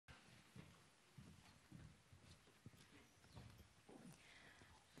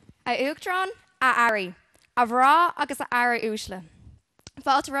A Uachtaráin a Áras, a bhrá agus a Áras úsle.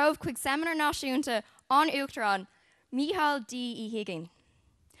 Fáilte romh chuig seminar náisiúnta an Uachtaráin, Mícheál D. Higgins.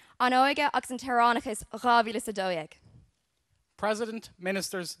 An óige agus an teiránachas rábhíle sa dóigh. President,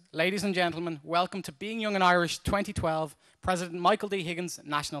 Ministers, ladies and gentlemen, welcome to Being Young and Irish 2012, President Michael D. Higgins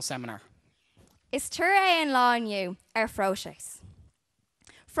National Seminar. Is tuair é an lá inniu fróiseas.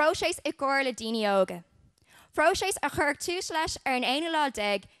 Fróiseas I gcóir le daoine óga. Fróiseas a chur tús leis an 1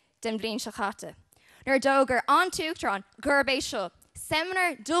 den bblion se chatte. Nuair dógur an Uachtaráin gurbééis seo,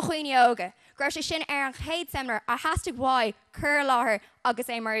 seminar dúchaoine óga, gur sé sin an chéad seminar a hastig bháid cur láthair agus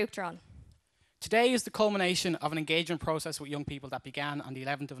é mar Uachtaráin. Today is the culmination of an engagement process with young people that began on the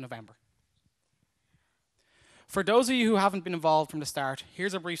 11th of November. For those of you who haven't been involved from the start,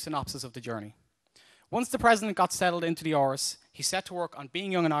 here's a brief synopsis of the journey. Once the President got settled into the Áras, he set to work on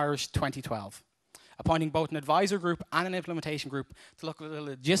Being Young and Irish 2012, appointing both an advisor group and an implementation group to look at the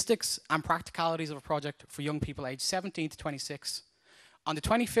logistics and practicalities of a project for young people aged 17 to 26. On the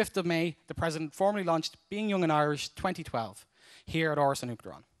 25th of May, the President formally launched Being Young and Irish 2012 here at Áras and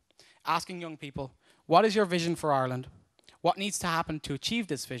Uachtaráin, asking young people, what is your vision for Ireland? What needs to happen to achieve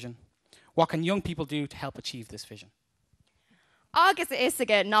this vision? What can young people do to help achieve this vision? Agus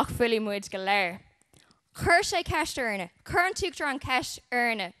isige nach fully muid go léir. Chur sé ceist urne, chur an Uachtaráin ceist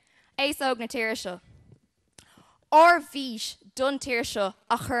urne, éasóg na tíre seo. Or bhís don tíre seo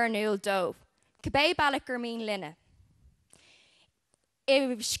a chur núil dómh, cabbé bailach gur mín linne. I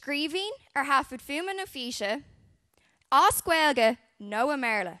scríbhín hafud fuman na físe, scuilge nó a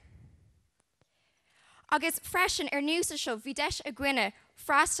merle. Agus freisin núsa seo bhí deis a gcuine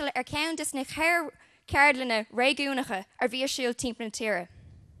freastal ceantas na ceardlanna réigúnacha bhí siúil timp na tíre.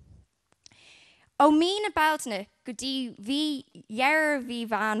 Ó mí na bailtena go dtí bhí dhearar bhí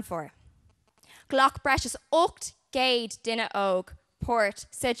bhean for. Glach breis 8 duine óg, póirt,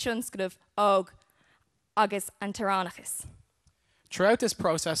 sitsiúnscadh óg agus an teiránachas. Throughout this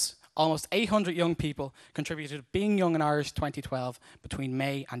process, almost 800 young people contributed to Being Young and Irish 2012 between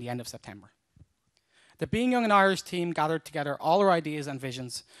May and the end of September. The Being Young and Irish team gathered together all our ideas and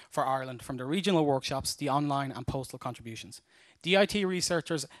visions for Ireland from the regional workshops, the online and postal contributions. DIT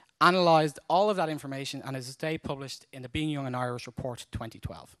researchers analysed all of that information and is today published in the Being Young and Irish Report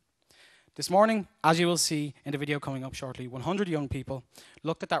 2012. This morning, as you will see in the video coming up shortly, 100 young people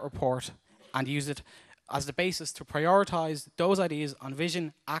looked at that report and used it as the basis to prioritise those ideas on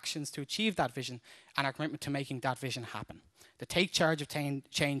vision, actions to achieve that vision, and our commitment to making that vision happen. The Take Charge of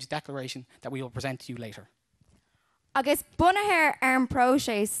Change declaration that we will present to you later. Agus bunathair an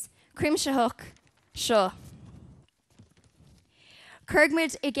próiseas crimseach seo.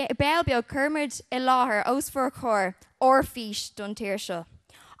 Curgmid I béalbeag curmid I láthair os for chóir or fís don tíir seo.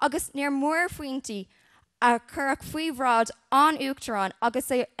 Agus níor mór faointí a curach faoihrád an Uachtaráin agus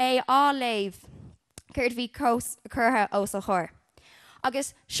é á léamh chuirt bhí curtha os a chóir.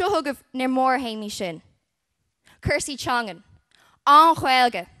 Agus seo thugah níor mór haimí sin. Cursaí teangan, an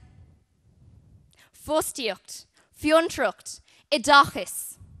chhilge, fustíocht, fiontracht, I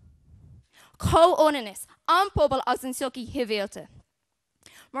dachas, có-onanas, an pobal agus an suci hivéalte.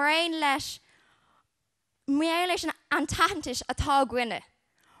 Mar éon leis an tahantais atá gcuine,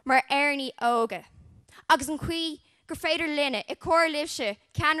 mar airní óga. Agus an chuí gur féidir linne I cóir libhse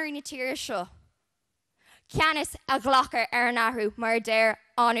ceannarí na tíre seo. Ceannas a ghlachar an athrú mar déir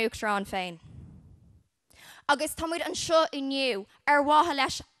an Uachtaráin féin. Agus tá muid an seo inniu bhatha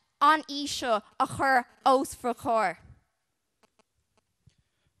leis an í seo a chur os for chóir.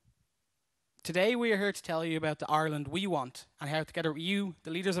 Today we are here to tell you about the Ireland we want and how together with you, the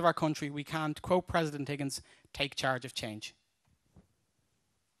leaders of our country, we can, to quote President Higgins, take charge of change.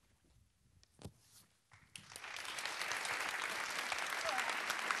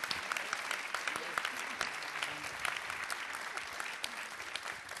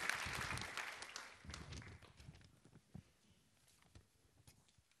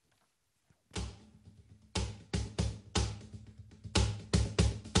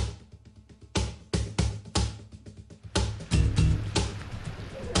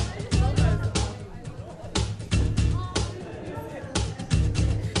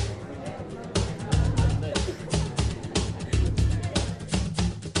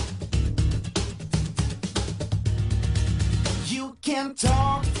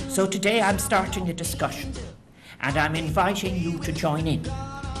 So today I'm starting a discussion, and I'm inviting you to join in.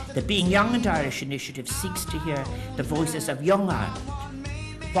 The Being Young and Irish initiative seeks to hear the voices of young Ireland.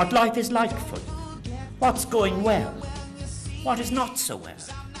 What life is like for you, what's going well, what is not so well,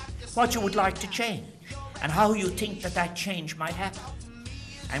 what you would like to change, and how you think that change might happen.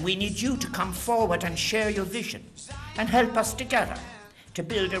 And we need you to come forward and share your vision and help us together to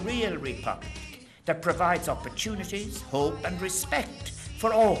build a real republic that provides opportunities, hope and respect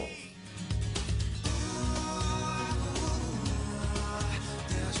for all.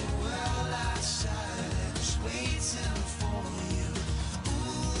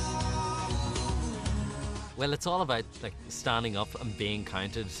 Well, it's all about standing up and being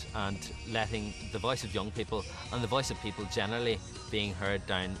counted and letting the voice of young people and the voice of people generally being heard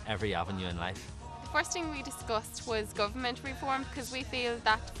down every avenue in life. The first thing we discussed was government reform, because we feel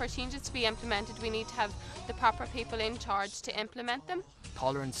that for changes to be implemented we need to have the proper people in charge to implement them.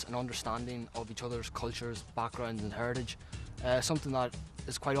 Tolerance and understanding of each other's cultures, backgrounds and heritage, something that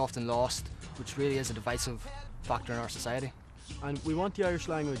is quite often lost, which really is a divisive factor in our society. And we want the Irish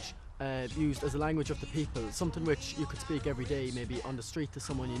language used as a language of the people, something which you could speak every day, maybe on the street to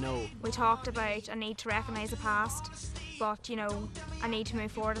someone you know. We talked about a need to recognise the past, but a need to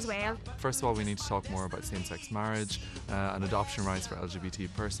move forward as well. First of all, we need to talk more about same-sex marriage and adoption rights for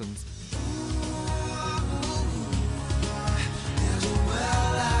LGBT persons.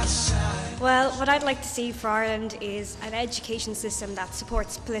 Well, what I'd like to see for Ireland is an education system that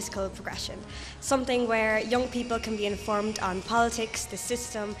supports political progression. Something where young people can be informed on politics, the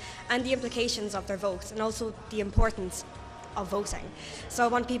system and the implications of their vote, and also the importance of voting. So I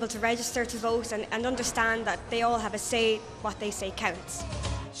want people to register to vote and understand that they all have a say, what they say counts.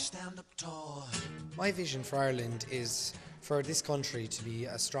 My vision for Ireland is for this country to be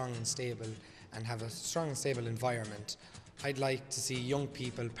a strong and stable and have a strong and stable environment. I'd like to see young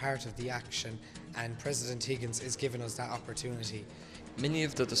people part of the action, and President Higgins is giving us that opportunity. Many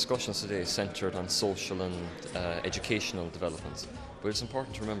of the discussions today centred on social and educational developments, but it's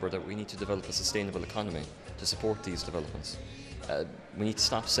important to remember that we need to develop a sustainable economy to support these developments. We need to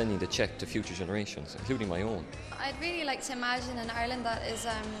stop sending the cheque to future generations, including my own. I'd really like to imagine an Ireland that is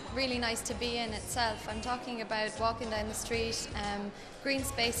really nice to be in itself. I'm talking about walking down the street, green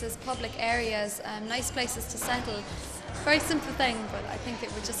spaces, public areas, nice places to settle. Very simple thing, but I think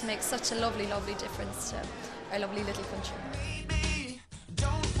it would just make such a lovely, lovely difference to our lovely little country.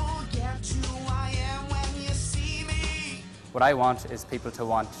 What I want is people to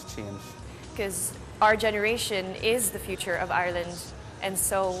want change. Because our generation is the future of Ireland, and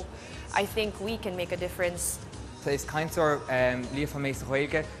so I think we can make a difference. Is Kaintor Leaf Mesa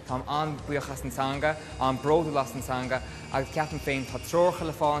Hoige, Tom An Buchas and Sanga, on Brodulas and Sanga, I Captain Fain, Patrocha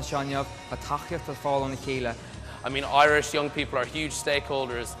the Fallen Shanyov, Patachia the Fallen Kila. I mean, Irish young people are huge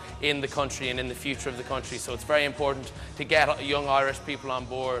stakeholders in the country and in the future of the country, so it's very important to get young Irish people on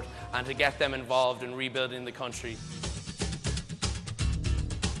board and to get them involved in rebuilding the country.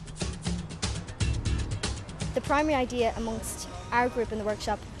 The primary idea amongst our group in the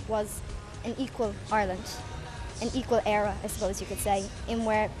workshop was an equal Ireland, an equal era, I suppose you could say, in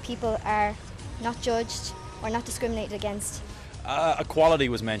where people are not judged or not discriminated against. Equality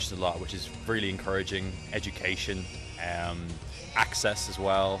was mentioned a lot, which is really encouraging. Education, access as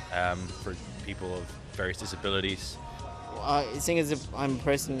well for people of various disabilities. Seeing as if I'm a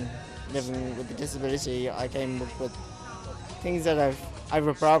person living with a disability, I came up with things that I have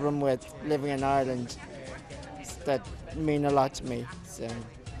a problem with living in Ireland that mean a lot to me. So.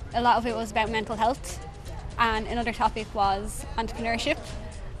 A lot of it was about mental health, and another topic was entrepreneurship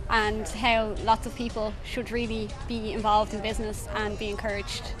and how lots of people should really be involved in business and be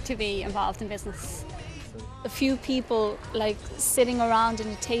encouraged to be involved in business. A few people sitting around in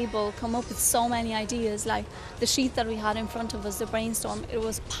a table come up with so many ideas. Like the sheet that we had in front of us, the brainstorm, it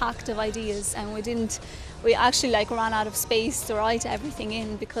was packed of ideas, and we actually ran out of space to write everything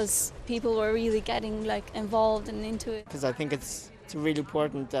in because people were really getting involved and into it. Because I think it's really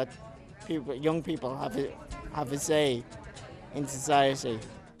important that young people have a say in society.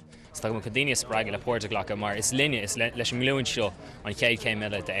 Tá go cadíine sppraige le Portaglacha mar is linne is leis an glúin seo an céad céim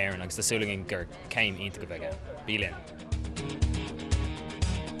eile de éireann agus tásúlagin gur céim ionta go bheith bílinn.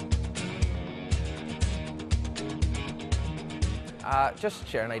 Just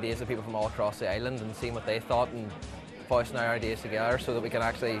sharing ideas with people from all across the island and seeing what they thought and voicing our ideas together so that we can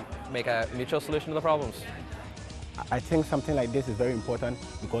actually make a mutual solution to the problems. I think something like this is very important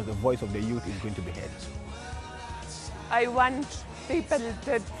because the voice of the youth is going to be heard. I want people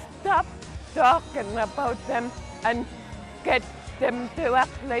to stop talking about them and get them to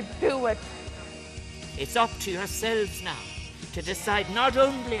actually do it. It's up to yourselves now to decide not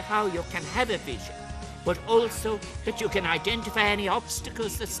only how you can have a vision, but also that you can identify any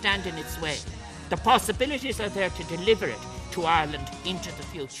obstacles that stand in its way. The possibilities are there to deliver it to Ireland into the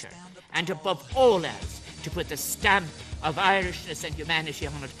future, and above all else, to put the stamp of Irishness and humanity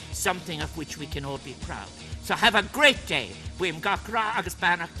on it, something of which we can all be proud. So have a great day. Thank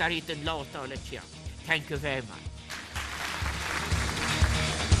you very much.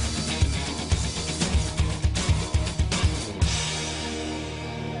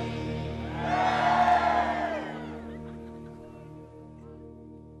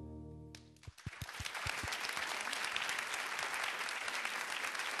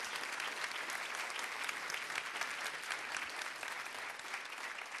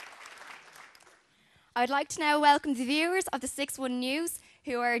 I'd like to now welcome the viewers of the 6-1 News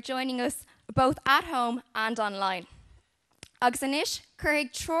who are joining us both at home and online. Agus inis,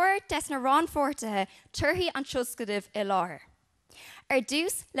 chuig tror desna rán fortathe turthaí an tioscadamh I láthair.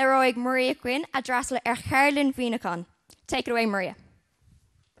 Dús le roigh Maria Quinn a drasla Charlin Vinacon. Take it away, Maria.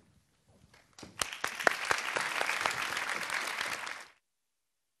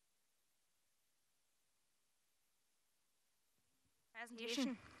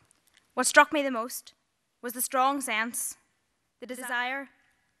 Presentation. What struck me the most was the strong sense, the desire,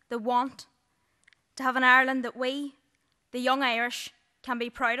 the want to have an Ireland that we, the young Irish, can be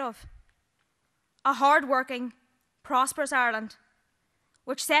proud of. A hard-working, prosperous Ireland,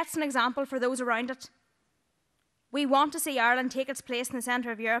 which sets an example for those around it. We want to see Ireland take its place in the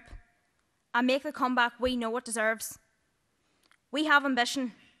centre of Europe and make the comeback we know it deserves. We have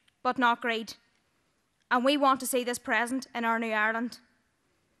ambition, but not greed, and we want to see this present in our new Ireland.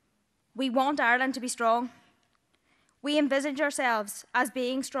 We want Ireland to be strong. We envisage ourselves as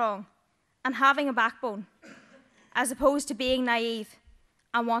being strong and having a backbone, as opposed to being naive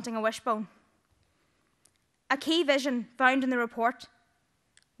and wanting a wishbone. A key vision found in the report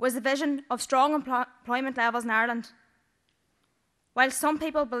was the vision of strong employment levels in Ireland. While some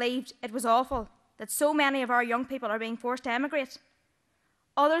people believed it was awful that so many of our young people are being forced to emigrate,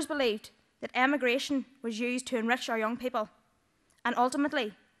 others believed that emigration was used to enrich our young people and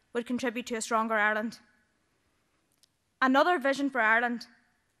ultimately would contribute to a stronger Ireland. Another vision for Ireland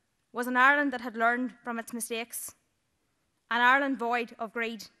was an Ireland that had learned from its mistakes, an Ireland void of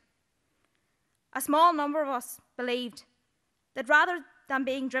greed. A small number of us believed that rather than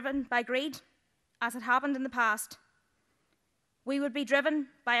being driven by greed, as had happened in the past, we would be driven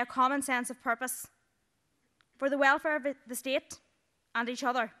by a common sense of purpose for the welfare of the state and each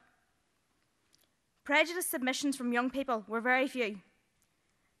other. Prejudiced submissions from young people were very few.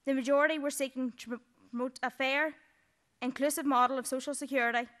 The majority were seeking to promote a fair, inclusive model of social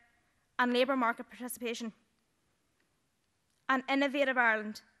security and labour market participation. An innovative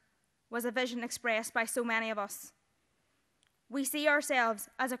Ireland was a vision expressed by so many of us. We see ourselves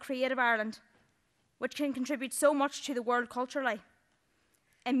as a creative Ireland, which can contribute so much to the world culturally,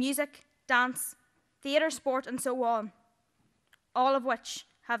 in music, dance, theatre, sport and so on, all of which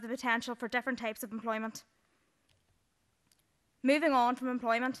have the potential for different types of employment. Moving on from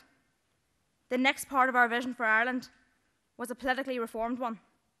employment, the next part of our vision for Ireland was a politically reformed one,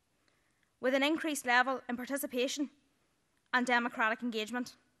 with an increased level in participation and democratic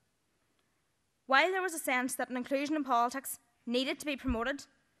engagement. While there was a sense that an inclusion in politics needed to be promoted,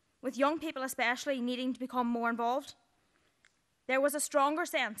 with young people especially needing to become more involved, there was a stronger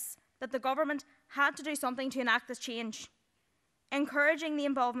sense that the government had to do something to enact this change, encouraging the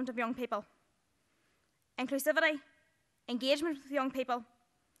involvement of young people. Inclusivity, engagement with young people,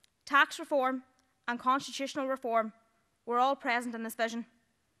 tax reform and constitutional reform were all present in this vision.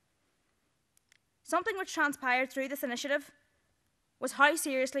 Something which transpired through this initiative was how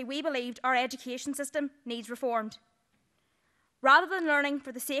seriously we believed our education system needs reformed. Rather than learning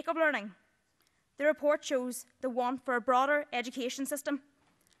for the sake of learning, the report shows the want for a broader education system,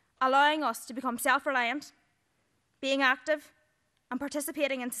 allowing us to become self-reliant, being active and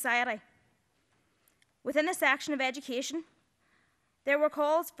participating in society. Within the section of education, there were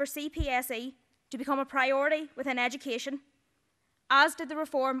calls for CPSE to become a priority within education, as did the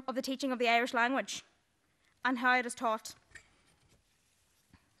reform of the teaching of the Irish language and how it is taught.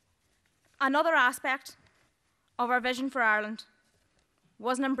 Another aspect of our vision for Ireland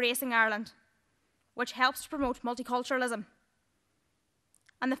was an embracing Ireland, which helps to promote multiculturalism.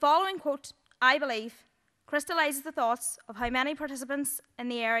 And the following quote, I believe, crystallises the thoughts of how many participants in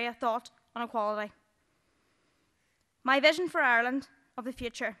the area thought on equality. My vision for Ireland of the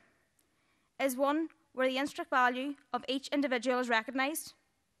future is one where the intrinsic value of each individual is recognised,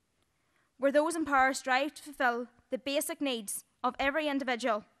 where those in power strive to fulfil the basic needs of every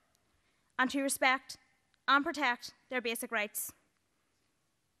individual and to respect and protect their basic rights.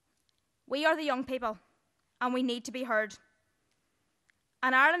 We are the young people, and we need to be heard.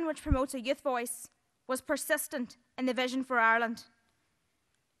 An Ireland which promotes a youth voice was persistent in the vision for Ireland,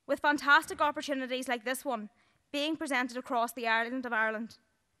 with fantastic opportunities like this one being presented across the island of Ireland.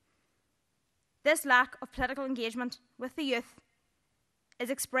 This lack of political engagement with the youth is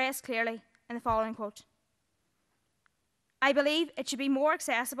expressed clearly in the following quote. I believe it should be more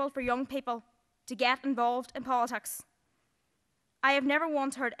accessible for young people to get involved in politics. I have never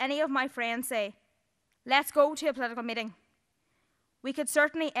once heard any of my friends say, let's go to a political meeting. We could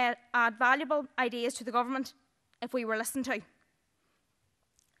certainly add valuable ideas to the government if we were listened to.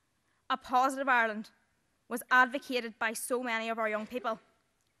 A positive Ireland was advocated by so many of our young people.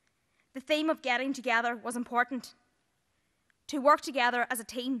 the theme of getting together was important. To work together as a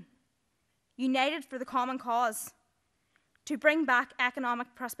team, united for the common cause, to bring back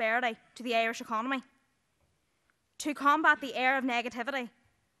economic prosperity to the Irish economy, to combat the air of negativity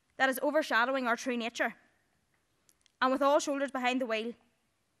that is overshadowing our true nature. And with all shoulders behind the wheel,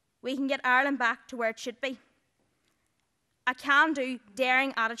 we can get Ireland back to where it should be. A can-do,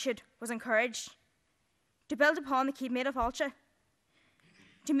 daring attitude was encouraged to build upon the Keep Made of Ultra,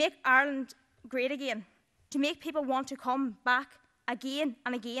 to make Ireland great again, to make people want to come back again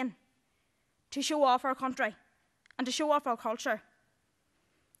and again, to show off our country and to show off our culture.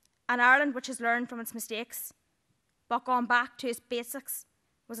 An Ireland which has learned from its mistakes, but gone back to its basics,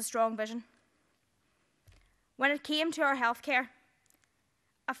 was a strong vision. When it came to our healthcare,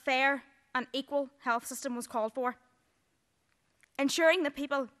 a fair and equal health system was called for, ensuring that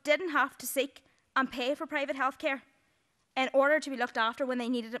people didn't have to seek and pay for private healthcare in order to be looked after when they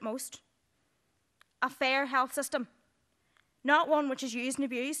needed it most. A fair health system, not one which is used and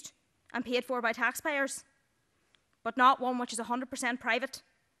abused and paid for by taxpayers, but not one which is 100% private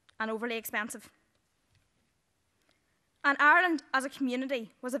and overly expensive. And Ireland as a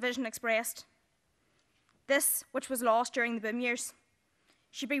community was a vision expressed. This, which was lost during the boom years,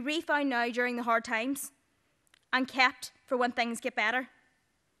 should be refound now during the hard times and kept for when things get better.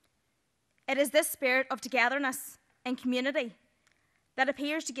 It is this spirit of togetherness and community that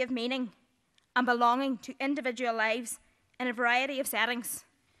appears to give meaning and belonging to individual lives in a variety of settings,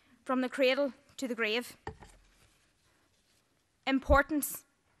 from the cradle to the grave. Importance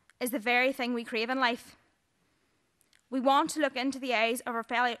is the very thing we crave in life. We want to look into the eyes of our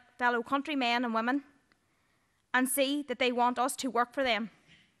fellow countrymen and women and see that they want us to work for them,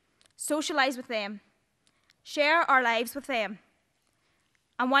 socialise with them, share our lives with them.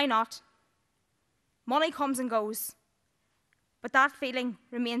 And why not? Money comes and goes, but that feeling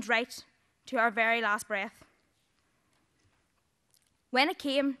remains right to our very last breath. When it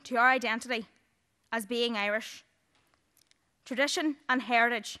came to our identity as being Irish, tradition and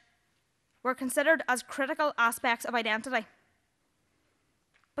heritage were considered as critical aspects of identity.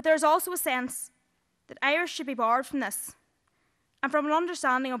 But there is also a sense that Irish should be borrowed from this and from an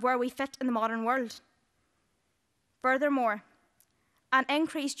understanding of where we fit in the modern world. Furthermore, an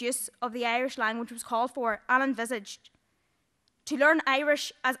increased use of the Irish language was called for and envisaged to learn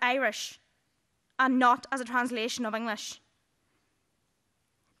Irish as Irish and not as a translation of English.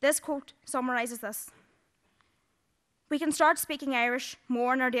 This quote summarises this. We can start speaking Irish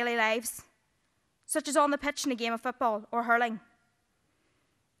more in our daily lives, such as on the pitch in a game of football or hurling.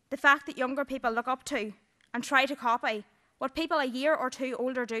 The fact that younger people look up to and try to copy what people a year or two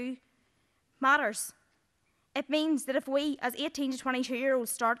older do matters. It means that if we, as 18 to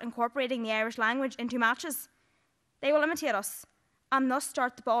 22-year-olds, start incorporating the Irish language into matches, they will imitate us and thus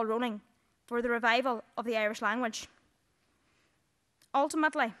start the ball rolling for the revival of the Irish language.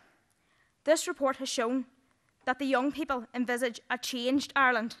 Ultimately, this report has shown that the young people envisage a changed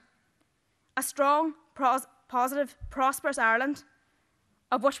Ireland, a strong, positive, prosperous Ireland,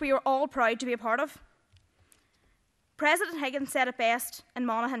 of which we are all proud to be a part of. President Higgins said it best in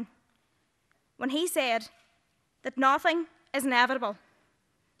Monaghan when he said that nothing is inevitable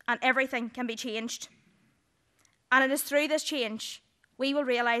and everything can be changed. And it is through this change we will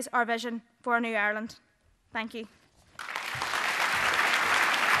realise our vision for a new Ireland. Thank you.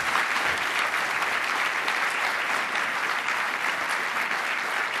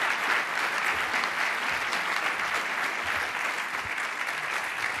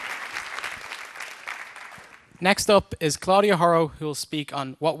 Next up is Claudia Hurrow, who will speak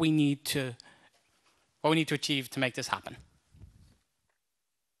on what we need to achieve to make this happen.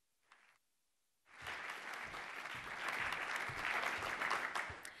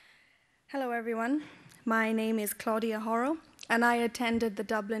 Hello everyone, my name is Claudia Hurrow and I attended the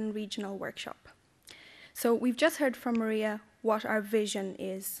Dublin Regional Workshop. So we've just heard from Maria what our vision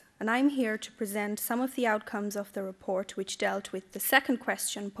is, and I'm here to present some of the outcomes of the report which dealt with the second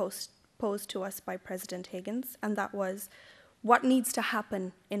question posed to us by President Higgins, and that was, what needs to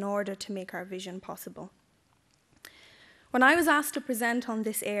happen in order to make our vision possible? When I was asked to present on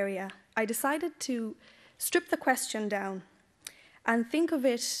this area, I decided to strip the question down and think of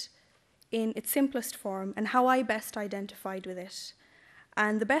it in its simplest form and how I best identified with it.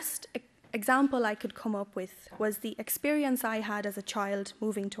 And the best example I could come up with was the experience I had as a child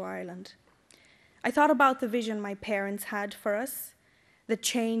moving to Ireland. I thought about the vision my parents had for us, the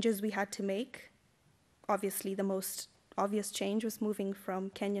changes we had to make. Obviously, the most obvious change was moving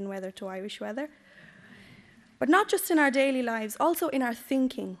from Kenyan weather to Irish weather. But not just in our daily lives, also in our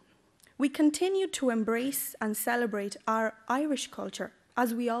thinking. We continued to embrace and celebrate our Irish culture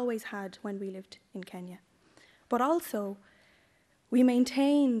as we always had when we lived in Kenya. But also, we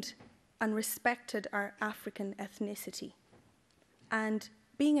maintained and respected our African ethnicity. And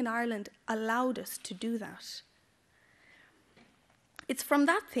being in Ireland allowed us to do that. It's from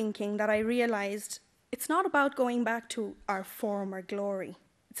that thinking that I realized it's not about going back to our former glory.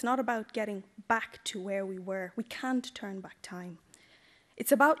 It's not about getting back to where we were. We can't turn back time.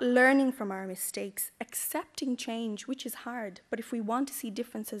 It's about learning from our mistakes, accepting change, which is hard, but if we want to see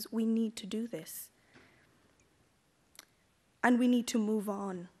differences, we need to do this. And we need to move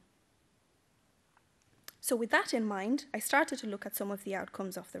on. So with that in mind, I started to look at some of the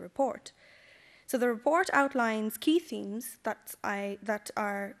outcomes of the report. So the report outlines key themes that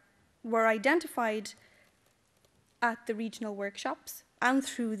were identified at the regional workshops and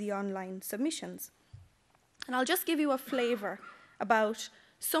through the online submissions. And I'll just give you a flavour about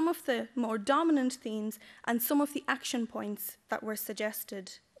some of the more dominant themes and some of the action points that were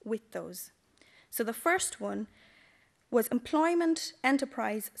suggested with those. So the first one was employment,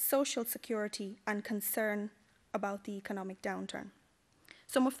 enterprise, social security, and concern about the economic downturn.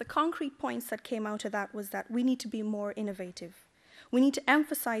 Some of the concrete points that came out of that was that we need to be more innovative. We need to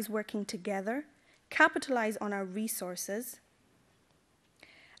emphasize working together, capitalize on our resources,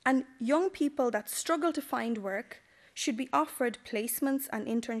 and young people that struggle to find work should be offered placements and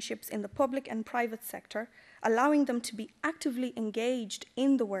internships in the public and private sector, allowing them to be actively engaged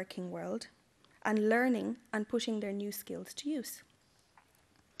in the working world and learning and putting their new skills to use.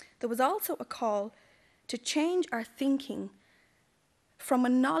 There was also a call to change our thinking from a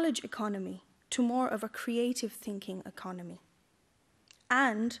knowledge economy to more of a creative thinking economy.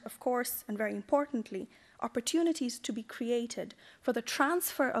 And, of course, and very importantly, opportunities to be created for the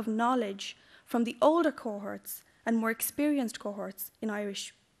transfer of knowledge from the older cohorts and more experienced cohorts in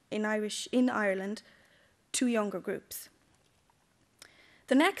Ireland to younger groups.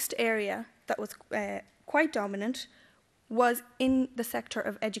 The next area that was quite dominant was in the sector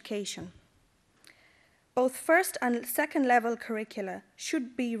of education. Both first and second level curricula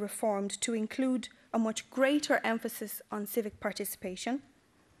should be reformed to include a much greater emphasis on civic participation.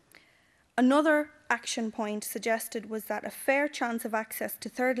 Another action point suggested was that a fair chance of access to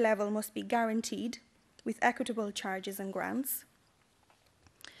third level must be guaranteed with equitable charges and grants.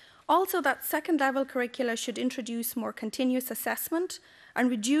 Also, that second level curricula should introduce more continuous assessment and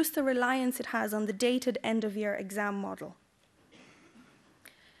reduce the reliance it has on the dated end-of-year exam model.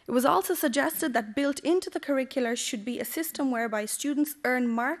 It was also suggested that built into the curricula should be a system whereby students earn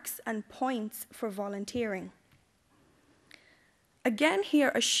marks and points for volunteering. Again,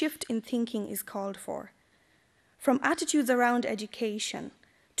 here a shift in thinking is called for, from attitudes around education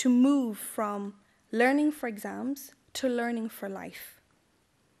to move from learning for exams to learning for life.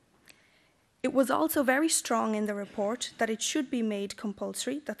 It was also very strong in the report that it should be made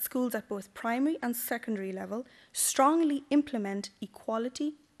compulsory that schools at both primary and secondary level strongly implement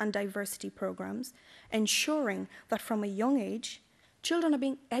equality and diversity programs, ensuring that from a young age, children are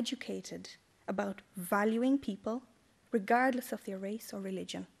being educated about valuing people regardless of their race or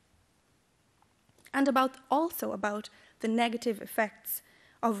religion, and also about the negative effects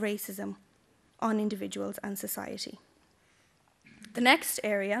of racism on individuals and society. The next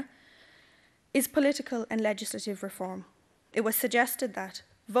area is political and legislative reform. It was suggested that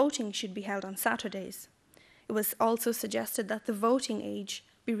voting should be held on Saturdays. It was also suggested that the voting age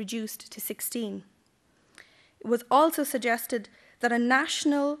be reduced to 16. It was also suggested that a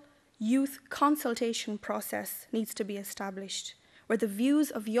national youth consultation process needs to be established, where the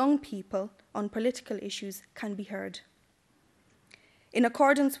views of young people on political issues can be heard. In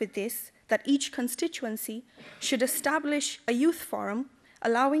accordance with this, that each constituency should establish a youth forum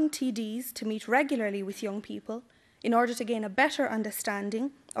allowing TDs to meet regularly with young people in order to gain a better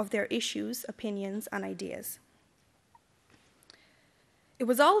understanding of their issues, opinions, and ideas. It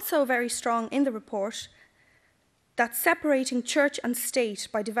was also very strong in the report that separating church and state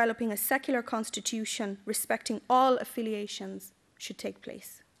by developing a secular constitution respecting all affiliations should take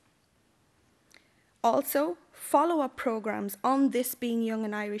place. Also, follow-up programs on this Being Young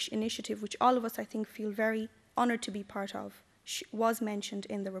and Irish initiative, which all of us, I think, feel very honoured to be part of, was mentioned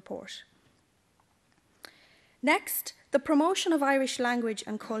in the report. Next, the promotion of Irish language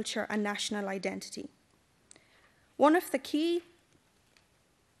and culture and national identity. One of the key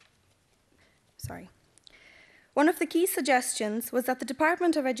suggestions was that the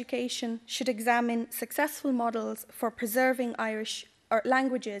Department of Education should examine successful models for preserving Irish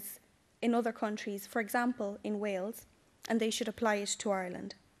languages in other countries, for example, in Wales, and they should apply it to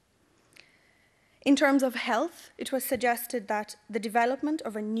Ireland. In terms of health, it was suggested that the development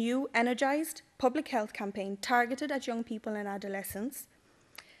of a new, energised public health campaign targeted at young people and adolescents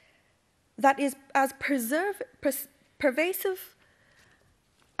that is as pervasive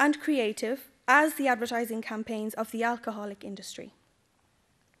and creative as the advertising campaigns of the alcoholic industry.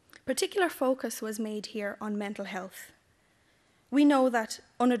 Particular focus was made here on mental health. We know that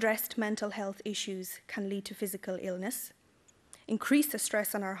unaddressed mental health issues can lead to physical illness, increase the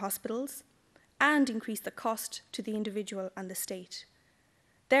stress on our hospitals, and increase the cost to the individual and the state.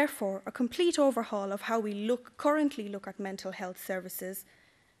 Therefore, a complete overhaul of how we currently look at mental health services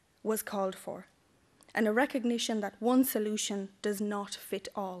was called for, and a recognition that one solution does not fit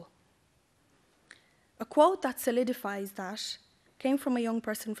all. A quote that solidifies that came from a young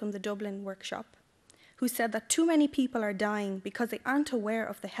person from the Dublin workshop who said that too many people are dying because they aren't aware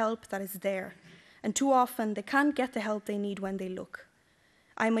of the help that is there, and too often they can't get the help they need when they look.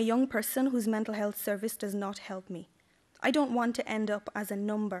 I'm a young person whose mental health service does not help me. I don't want to end up as a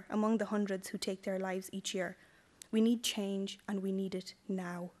number among the hundreds who take their lives each year. We need change, and we need it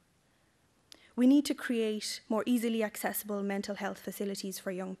now. We need to create more easily accessible mental health facilities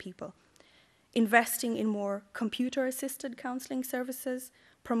for young people, investing in more computer-assisted counselling services,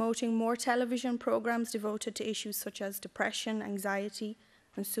 promoting more television programs devoted to issues such as depression, anxiety,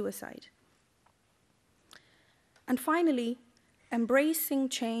 and suicide. And finally, embracing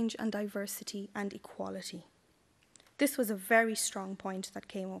change and diversity and equality. This was a very strong point that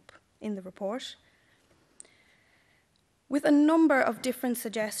came up in the report, with a number of different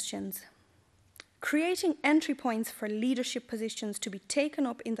suggestions. Creating entry points for leadership positions to be taken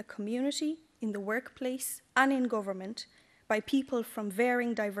up in the community, in the workplace, and in government by people from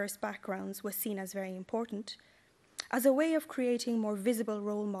varying diverse backgrounds was seen as very important, as a way of creating more visible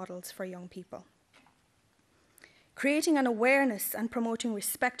role models for young people. Creating an awareness and promoting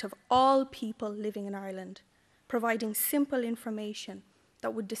respect of all people living in Ireland, providing simple information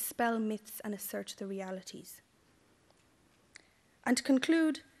that would dispel myths and assert the realities. And to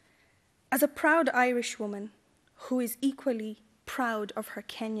conclude, as a proud Irish woman who is equally proud of her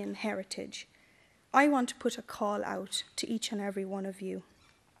Kenyan heritage, I want to put a call out to each and every one of you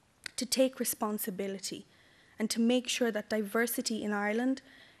to take responsibility and to make sure that diversity in Ireland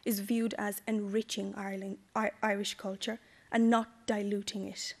is viewed as enriching Irish culture and not diluting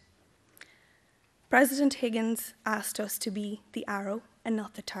it. President Higgins asked us to be the arrow and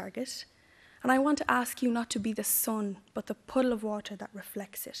not the target, and I want to ask you not to be the sun, but the puddle of water that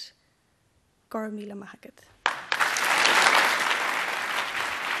reflects it. Gora Mila Mahagat.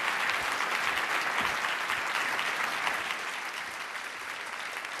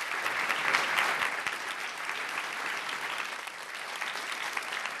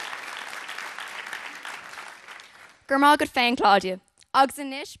 Gurmagad Fain Claudia.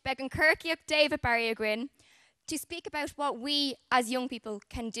 Ogsanish, Began Kirkiuk, David Barry Ogrin, to speak about what we as young people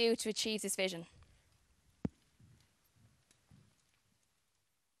can do to achieve this vision.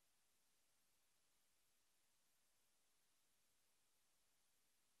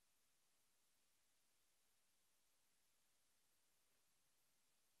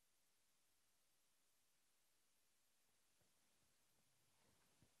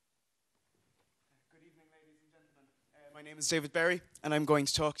 My name is David Berry, and I'm going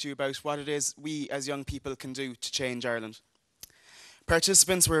to talk to you about what it is we as young people can do to change Ireland.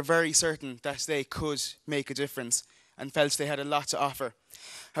 Participants were very certain that they could make a difference and felt they had a lot to offer.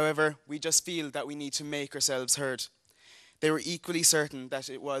 However, we just feel that we need to make ourselves heard. They were equally certain that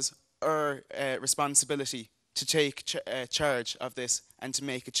it was our responsibility to take charge of this and to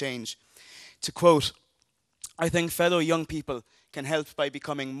make a change. To quote, "I think fellow young people can help by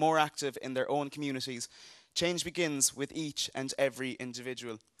becoming more active in their own communities. Change begins with each and every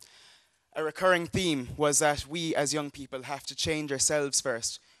individual." A recurring theme was that we as young people have to change ourselves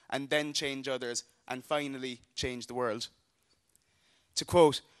first, and then change others, and finally change the world. To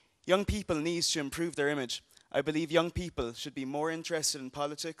quote, "Young people need to improve their image. I believe young people should be more interested in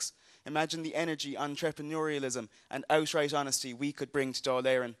politics. Imagine the energy, entrepreneurialism, and outright honesty we could bring to Dáil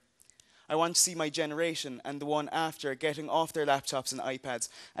Éireann. I want to see my generation and the one after getting off their laptops and iPads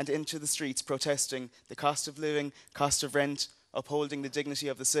and into the streets protesting the cost of living, cost of rent, upholding the dignity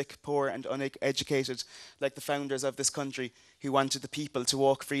of the sick, poor and uneducated, like the founders of this country who wanted the people to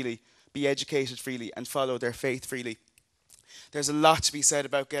walk freely, be educated freely and follow their faith freely. There's a lot to be said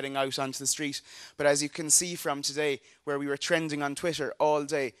about getting out onto the street, but as you can see from today, where we were trending on Twitter all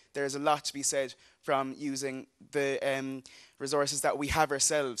day, there's a lot to be said from using the resources that we have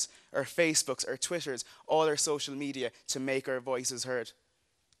ourselves, our Facebooks, our Twitters, all our social media to make our voices heard.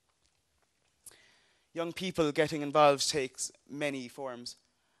 Young people getting involved takes many forms,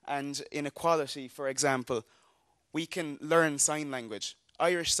 and in equality, for example, we can learn sign language.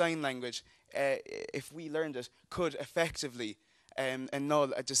 Irish Sign Language, if we learned it, could effectively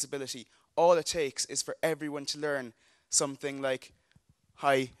annul a disability All it takes is for everyone to learn something like,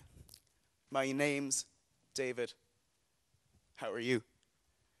 "Hi, my name's David. How are you?"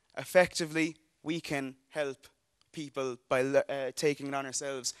 Effectively, we can help people by taking it on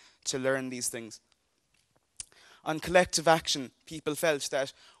ourselves to learn these things. On collective action, people felt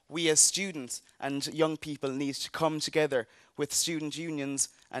that we as students and young people need to come together with student unions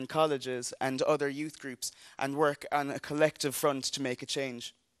and colleges and other youth groups and work on a collective front to make a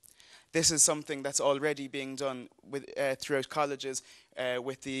change. This is something that's already being done throughout colleges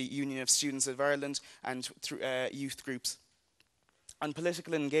with the Union of Students of Ireland and through youth groups. On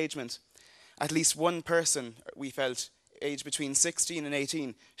political engagement, at least one person, we felt, aged between 16 and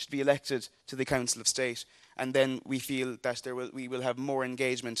 18, should be elected to the Council of State, and then we feel that we will have more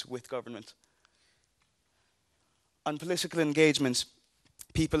engagement with government. On political engagement,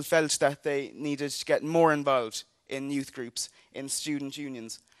 people felt that they needed to get more involved in youth groups, in student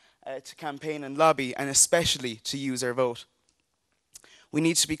unions, to campaign and lobby, and especially to use our vote. We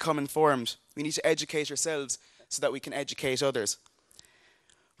need to become informed. We need to educate ourselves so that we can educate others.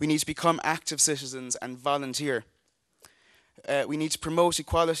 We need to become active citizens and volunteer. We need to promote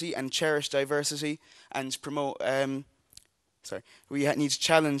equality and cherish diversity and promote. We need to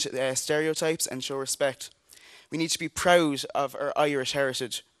challenge stereotypes and show respect. We need to be proud of our Irish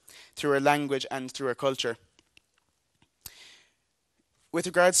heritage through our language and through our culture. With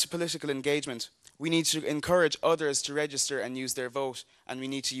regards to political engagement, we need to encourage others to register and use their vote, and we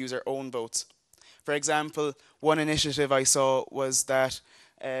need to use our own votes. For example, one initiative I saw was that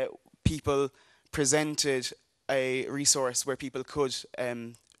people presented a resource where people could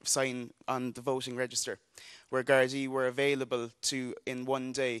sign on the voting register, where Gardaí were available to, in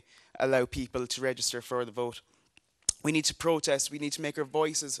one day, allow people to register for the vote. We need to protest, we need to make our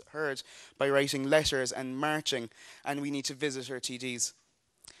voices heard by writing letters and marching, and we need to visit our TDs.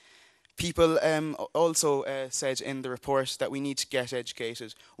 People also said in the report that we need to get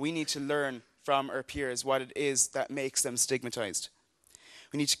educated. We need to learn from our peers what it is that makes them stigmatised.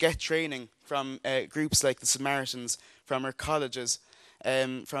 We need to get training from groups like the Samaritans, from our colleges,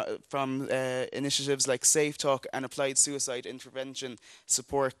 from initiatives like Safe Talk and Applied Suicide Intervention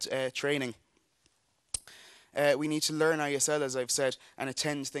Support Training. We need to learn ISL, as I've said, and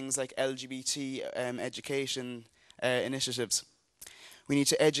attend things like LGBT education initiatives. We need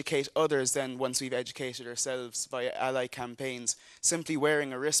to educate others then once we've educated ourselves via ally campaigns, simply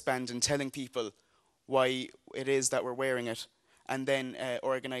wearing a wristband and telling people why it is that we're wearing it, and then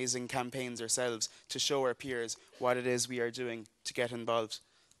organising campaigns ourselves to show our peers what it is we are doing to get involved.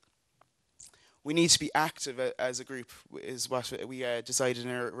 We need to be active as a group, is what we decided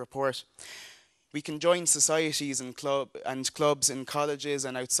in our report. We can join societies and clubs in colleges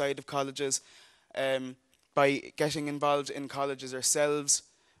and outside of colleges by getting involved in colleges ourselves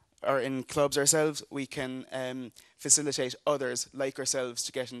or in clubs ourselves. We can facilitate others like ourselves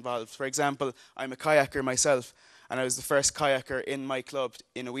to get involved. For example, I'm a kayaker myself, and I was the first kayaker in my club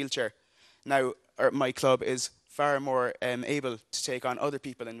in a wheelchair. Now my club is far more able to take on other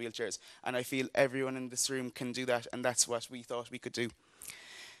people in wheelchairs, and I feel everyone in this room can do that, and that's what we thought we could do.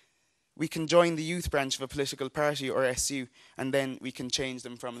 We can join the youth branch of a political party or SU, and then we can change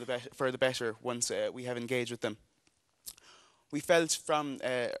them for the better once we have engaged with them. We felt from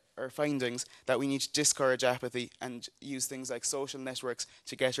our findings that we need to discourage apathy and use things like social networks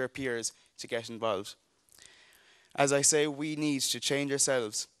to get our peers to get involved. As I say, we need to change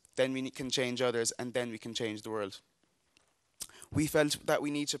ourselves, then we can change others, and then we can change the world. We felt that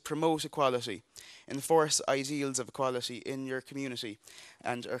we need to promote equality, enforce ideals of equality in your community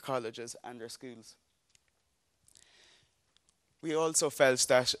and our colleges and our schools. We also felt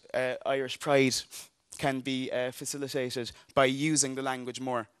that Irish pride can be facilitated by using the language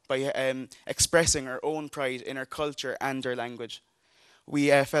more, by expressing our own pride in our culture and our language. We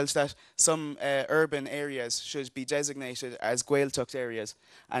felt that some urban areas should be designated as Gaeltacht areas,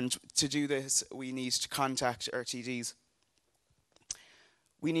 and to do this we need to contact our TDs.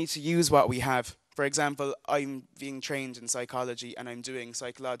 We need to use what we have. For example, I'm being trained in psychology and I'm doing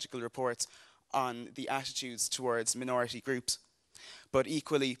psychological reports on the attitudes towards minority groups. But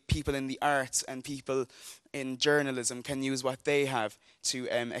equally, people in the arts and people in journalism can use what they have to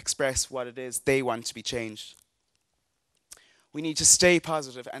express what it is they want to be changed. We need to stay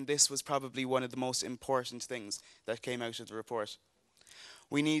positive, and this was probably one of the most important things that came out of the report.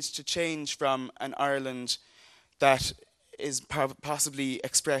 We need to change from an Ireland that is possibly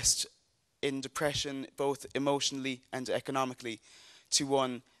expressed in depression, both emotionally and economically, to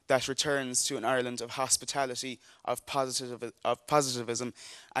one that returns to an Ireland of hospitality, of positivism,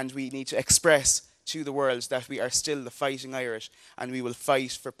 and we need to express to the world that we are still the fighting Irish, and we will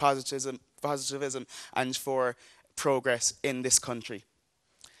fight for positivism, positivism and for progress in this country.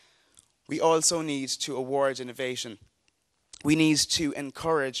 We also need to award innovation. We need to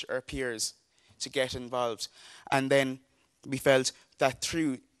encourage our peers to get involved. And then we felt that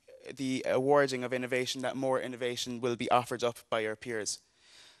through the awarding of innovation, that more innovation will be offered up by our peers.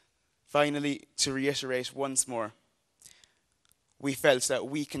 Finally, to reiterate once more, we felt that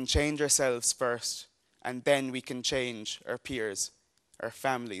we can change ourselves first, and then we can change our peers, our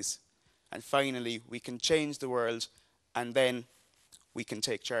families, and finally we can change the world, and then we can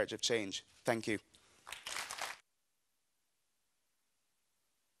take charge of change. Thank you.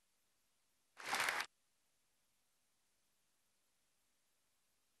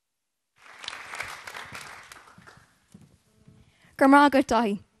 Gurmagad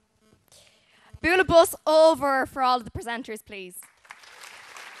Dahi. Bula bus over for all of the presenters, please.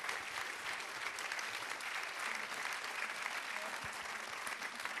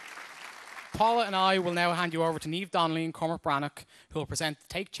 Paula and I will now hand you over to Niamh Donnelly and Cormac Brannock, who will present the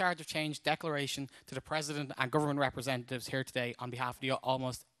Take Charge of Change declaration to the President and government representatives here today on behalf of the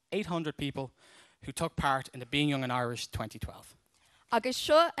almost 800 people who took part in the Being Young and Irish 2012. Agus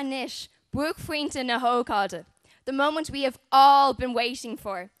seo anish buach fuinte na hócáda, the moment we have all been waiting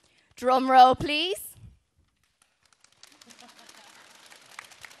for. Drum roll, please.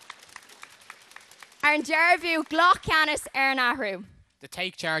 An dearbhú glach ceannas ar an athrú. The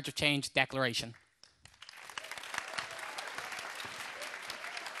Take Charge of Change declaration.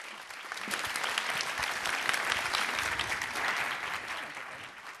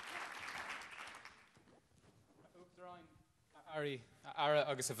 Áras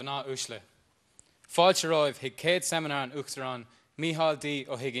agus a bhná úsle. Fáilte roimh hig céad seminar an Uachtaráin Mícheál D.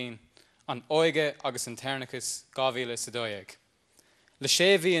 ó Higgins an óige agus an Teirnachas 2012. Le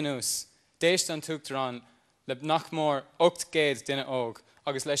sé bhí anús, déist an Uachtaráin le nach mór 800 duine óg,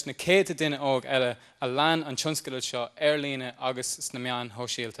 agus leis na 100 duine óg eile a lean an tionscaile seo ar líne agus sna meán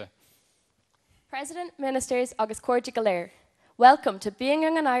hóisialta. President, Ministers agus Cuairde Galéir, welcome to Being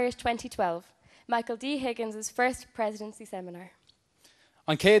Young and Irish 2012, Michael D. Higgins' first presidency seminar.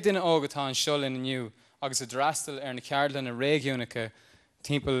 An 100 duine óg atá an seo linn aniu, agus a drastal ar na ceardla na réigiúnacha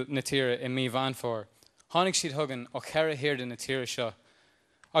timpeall na tíre I mí bhainfór. Tháinig siad thugann ó cheithre hiarda na tíre seo,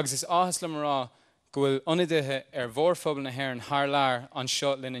 agus is áthas le marrá go bhfuil ionadaithe ar mhórphobal na hÉireann thar lear an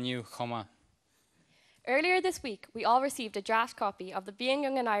seo linn aniu chomh. Earlier this week, we all received a draft copy of the Being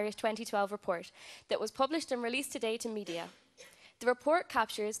Young and Irish 2012 report that was published and released today to media. The report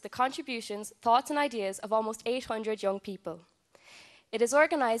captures the contributions, thoughts and ideas of almost 800 young people. It is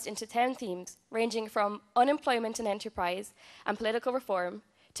organised into 10 themes, ranging from unemployment and enterprise and political reform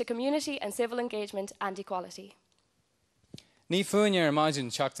to community and civil engagement and equality. Ní fuaine ar maidin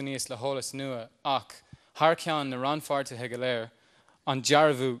teachta níos le hólas nua ach thar ceann na ranfartathe go léir an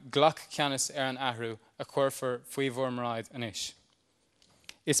dearbhú glach ceannas ar an athrú a chuirfar faoi bhórmaráid anois.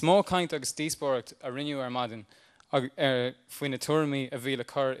 Is mó caint agus díospóireacht a rinneú ar maidin ar faoi na tuairimí a bhí le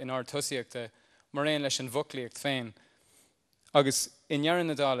cur in ár tusaíochta mar réon leis an bhuclaíocht féin. Agus in dhearan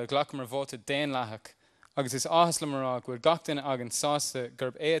na dála ghlach mar bhóta déan leathach, agus is áthas le marrá go bhfuil gach duine agan sásta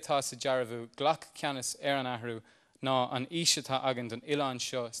gurb é atá sa dearbhú glach ceannas ar an athrú ná an íse atá agan don Oileán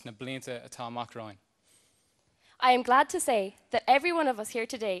seo sna blianta atá amachráin. I am glad to say that every one of us here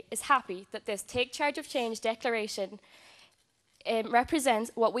today is happy that this Take Charge of Change declaration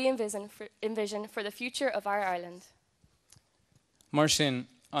represents what we envision for the future of our Ireland. Mar sin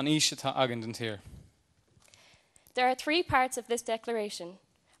an íse atá agan don tír. There are 3 parts of this declaration: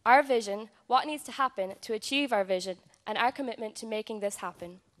 our vision, what needs to happen to achieve our vision, and our commitment to making this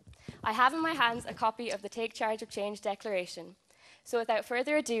happen. I have in my hands a copy of the Take Charge of Change declaration. So without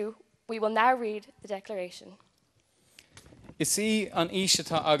further ado, we will now read the declaration. Is í an íse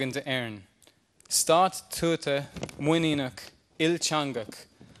atá agan de éireann, stát tuata muinínach ilteangach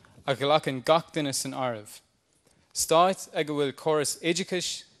a ghlachan gach duine san arbh. Stát ag go bhfuil córas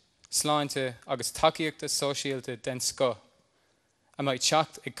éidicais, sláinte agus tacaíochta sóisialta den sco, a mbeidh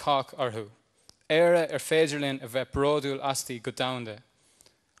teacht ag cách orthú. Éire ar féidirlinn a bheith bródúil astí go domhanda.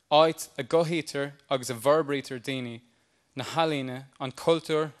 Áit a gothítar agus a bharbrítar daoine na halíne an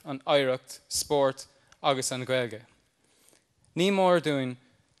cultúr, an oidhreacht, sport agus an Gaeilge. Ní mór dúin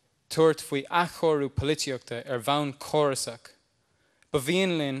tuairt faoi achorú políteachta ar bhann chórasach, ba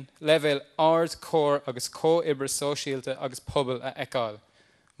bhíonn linn leibhéil ard cór agus có-ibre sóisialta agus pobal a eicáil,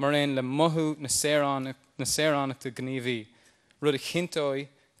 mar réon le mothú na saoránachta gníomhaí, rud a chintóid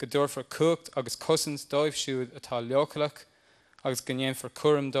go dúirfar cuacht agus cosans dóibh siúd atá leochalach agus go ndéanfar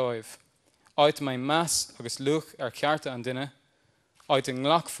cuairim dóibh. Áit mé meas agus luach ar cearta an duine, áit an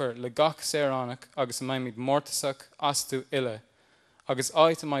nglachfar le gach saoránach agus a mbeidh mórtasach asú ile, agus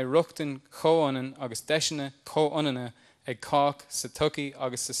áit mai ruchtan chóanan agus deisina chóanana ag cách sa tucaí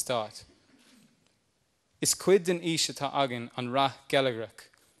agus sa stát. Is cuid den íse tá agan an rath gealagrach,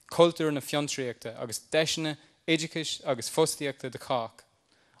 cultúr na fiontraíochta agus deisina éidicis agus fostaíochta de cách.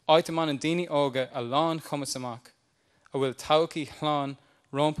 Áit man an daoine óga a lán chumas amach, a bhfuil taucaí chláán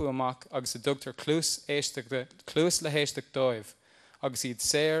rompu amach agus a dugtar clús le héisteach dóibh, agus iad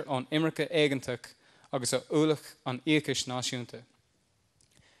séir an imrecha éigentach agus a úlach an íochas náisiúnta.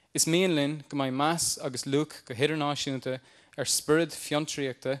 Is míon linn go mbeidh meas agus luach go hidir náisiúnta spirid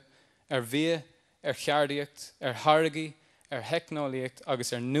fiontraíochta, bhí, cheardaíocht, haragaí, heicneolaíocht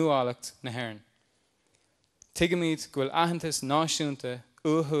agus nuálacht na hÉireann. Tuigeamid go bhfuil aitheantas náisiúnta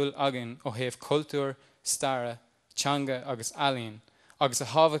uthúil agan ó thaobh cultúr, stara, teanga agus ealaíon, agus a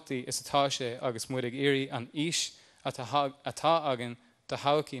hábhachtaí is atá sé agus muid ag iarraí an ís atá agan de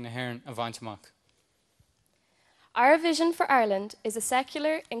thabhachaí na hÉireann a bhaint amach. Our vision for Ireland is a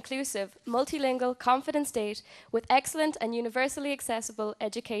secular, inclusive, multilingual, confident state with excellent and universally accessible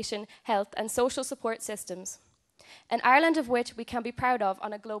education, health and social support systems. An Ireland of which we can be proud of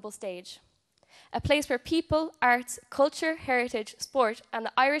on a global stage. A place where people, arts, culture, heritage, sport and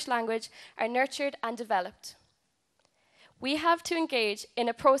the Irish language are nurtured and developed. We have to engage in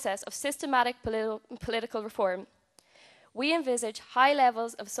a process of systematic political reform. We envisage high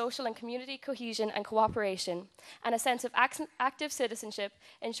levels of social and community cohesion and cooperation, and a sense of active citizenship,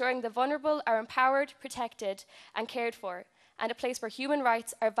 ensuring the vulnerable are empowered, protected, and cared for, and a place where human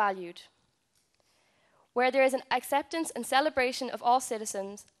rights are valued. Where there is an acceptance and celebration of all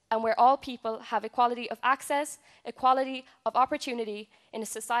citizens, and where all people have equality of access, equality of opportunity in a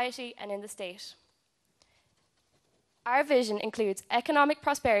society and in the state. Our vision includes economic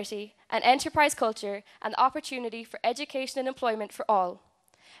prosperity, an enterprise culture, and the opportunity for education and employment for all.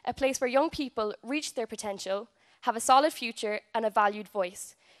 A place where young people reach their potential, have a solid future and a valued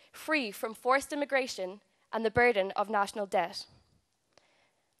voice, free from forced immigration and the burden of national debt.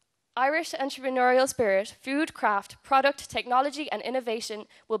 Irish entrepreneurial spirit, food, craft, product, technology, and innovation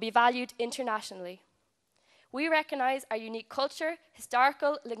will be valued internationally. We recognise our unique culture,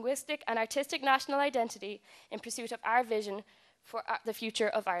 historical, linguistic, and artistic national identity in pursuit of our vision for the future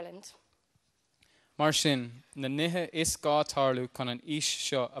of Ireland. Mar sin, na nithe is gá tarlú chun an ís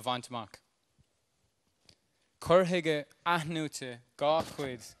seo a bhaint amach. Curthaige athnúte gá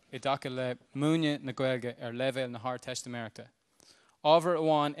chuid I dtaca le múine na Gaeilge leibhéal na Thar Testamenachta. Ábhar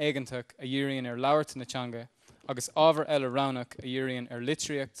amháin éigentach a dhéiríonn labhairt na teanga, agus ábhar eile ránach a dhéiríonn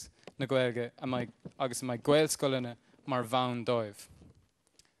litríocht na Gaeilge agus mai Gaelscoileanna mar bhain dóibh.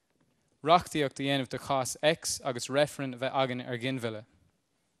 Reachtaíocht a dhéanamh de chás ex agus referent bheith agan ginmhile.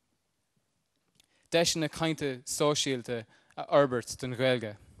 Deis na cainte sóisialta a Albert den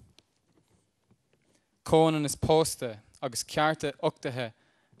Gaeilge. Cónan is pósta agus cearta uachtaithe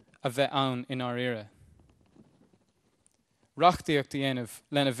a bheith ann in our éire. Reachtaíocht a dhéanamh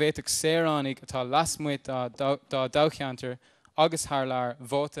lena bhéiteach séránaigh atá lasmuid dá dócheantar agus thar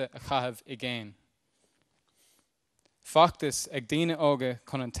bhóta a chahabh I géin. Factus ag daoine óga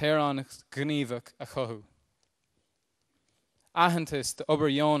chun an téaránach gníomhach a chothú. Aitheantas de obair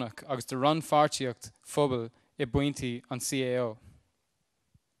Jónach agus de ranfartíocht phobal I buintí an CAO.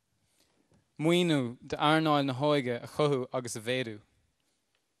 Muoinú de airnáil na hóige a chothú agus a bhéadú.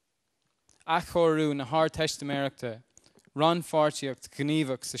 Achorú na Thar Testamenachta ranfartíocht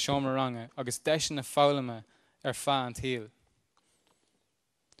gníomhach sa seomra agus deis na fáilime feadh an tíl.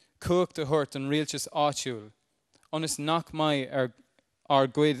 Cuacht a thuirt an rialtas áitiúil, onas nach mai ar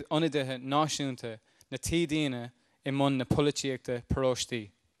gcuid ionadaithe náisiúnta na tídaine I mun na polítíochta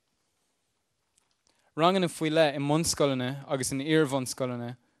próistí. Rangan faoi le I munscoileanna agus in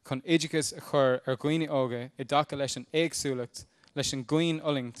iarmhunscoileanna chun oideachas a chur ar gcuoine óga I dtaca leis an éagsúlacht leis an gcuoin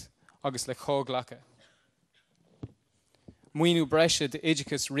ulingt agus le chóglacha. Muoinú breise de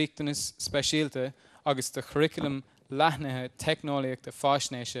oideachas riachtanas speisialta agus de curriculum leathnathe technoliaachta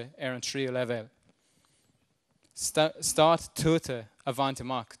fáisnéise ar an tríú leibhéal. Stát tuata a bhaint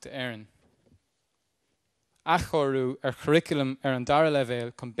amach de éireann. Achorú ar curriculum ar an dara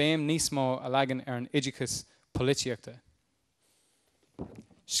leibhéal chun béim níos mó a leagan ar an oideachas polítíochta.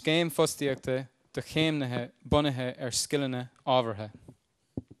 Scéim fostaíochta do chéimnathe bunathe ar skillanna ábhartha.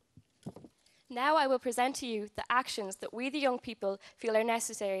 Now I will present to you the actions that we, the young people, feel are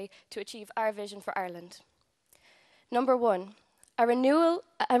necessary to achieve our vision for Ireland. Number 1, a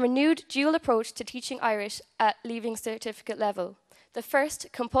renewed dual approach to teaching Irish at leaving certificate level. The first,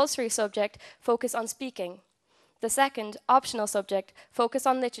 compulsory subject, focus on speaking. The second, optional subject, focus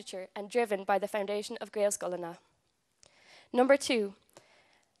on literature and driven by the foundation of Gaelscoileanna. Number 2,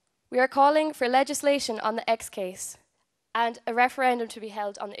 we are calling for legislation on the X case. and a referendum to be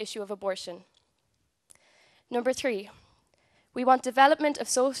held on the issue of abortion. Number 3, we want development of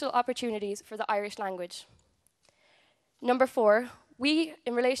social opportunities for the Irish language. Number 4, we,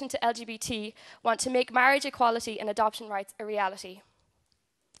 in relation to LGBT, want to make marriage equality and adoption rights a reality.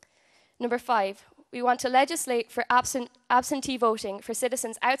 Number 5, we want to legislate for absentee voting for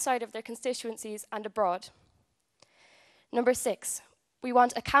citizens outside of their constituencies and abroad. Number 6, we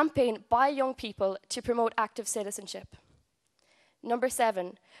want a campaign by young people to promote active citizenship. Number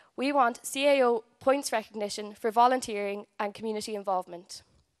 7, we want CAO points recognition for volunteering and community involvement.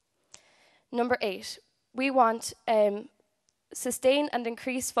 Number 8, we want sustain and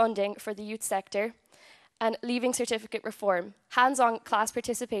increase funding for the youth sector and leaving certificate reform, hands-on class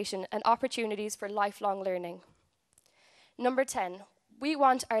participation and opportunities for lifelong learning. Number 10, we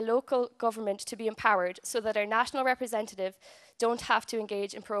want our local government to be empowered so that our national representative don't have to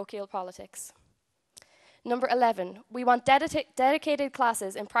engage in parochial politics. Number 11, we want dedicated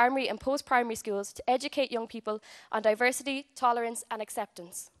classes in primary and post-primary schools to educate young people on diversity, tolerance and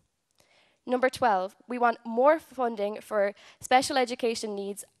acceptance. Number 12, we want more funding for special education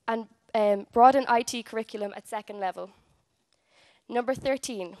needs and broaden IT curriculum at second level. Number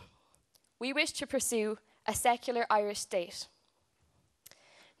 13, we wish to pursue a secular Irish state.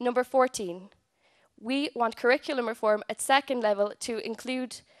 Number 14, we want curriculum reform at second level to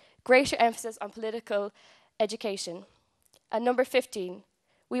include greater emphasis on political education. And number 15,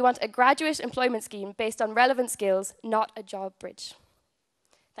 we want a graduate employment scheme based on relevant skills, not a job bridge.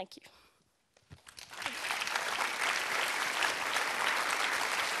 Thank you.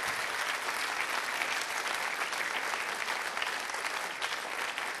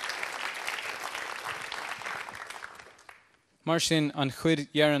 Mar sin an chuid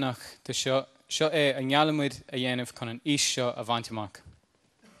dhearanach de seo é a ngealamid a dhéanamh chun an ís seo a bhaintach.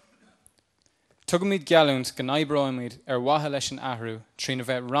 Tugamid gealúnt go naibreoimid watha leis an ahrú trína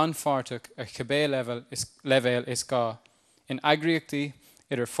bheith ranfartach a chibé levéil is gá in agriochtaí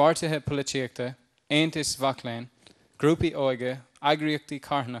idir fartathe polítíochta, aontas bhaclainn, grúpaí óige, agriochtaí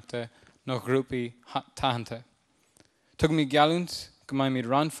carthnachta nó grúpaí taithanta. Tugamid gealúnt go mbeidh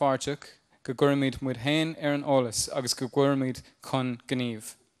ranfartach go gcuirmid muid hain an ólas agus go gcuirmid chun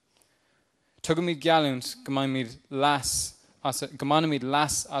gníomh. Tugamid gealúnt go mbeidh gomanamid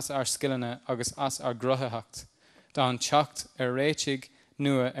las as ar skillana agus as ar grothaíocht dá an teacht réiteig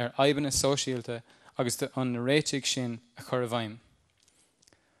nua aibanna sóisialta agus an réiteig sin a chur a bhaim.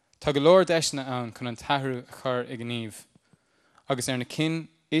 Tá go leor deisna ann chun an tathrú a chur i gníomh agus na cin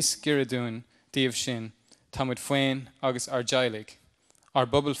is giradún díobh sin tá muid féin agus ar deilig. Ar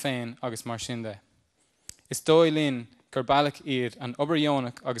bubble féin agus mar sin de. Is dóigh lín gur bailach iad an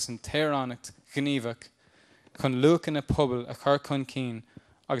obair agus an téaránacht gníomhach chun luachan na pobl a chur chun cín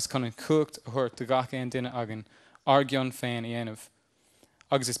agus chun an cuacht a thuirt do gach éon duine agan ar gcionn féin i dhéanamh.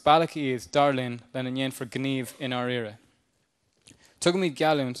 Agus is bailach iad darlinn lena dhéanamh for gníomh in our ire. Tugamid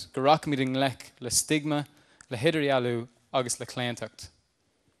gealúnt go rachamid an lech le stigma, le hidirealú agus le cléantacht.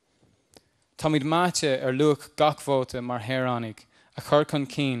 Támid máte luach gachmhóta mar héránig a chur chun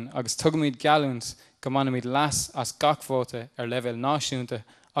cín agus tugamid gealúnt go manamid las as gachmhóta leibhéal náisiúnta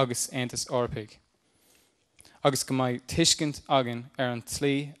agus aontas orpaig. Agus go mbeidh tuiscint agan an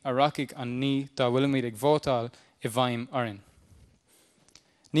tlí a racaigh an ní dá bhfuilmid ag vótáil I bhaim orin.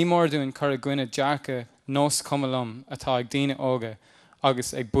 Ní mór dúin chur a gcuine dearcha nós cumalum atá ag daoine óga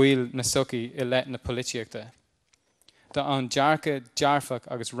agus ag buil na sucaí I leith na polítíochta. Tá an dearcha dearfach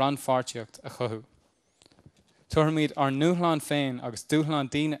agus ranfartíocht a chothú. Tuairmid ar nuachláin féin agus dúchláin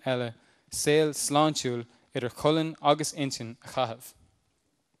daoine eile saoil sláintiúil idir chulann agus intin a chathamh.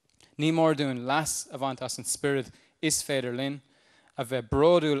 Ní mór dúin las a bhaint as an spirit is féidir linn, a bheith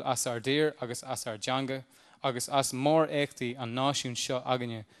bródúil as ar dír agus as ar deanga, agus as mór éachtaí an náisiún seo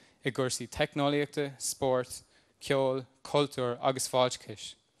aganne I gcúrsaí technoliaachta, sport, ceol, cultúr agus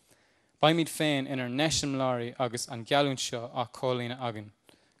fáilceis. Baimid féin inar neisiimláirí agus an gealún seo a cólína agan.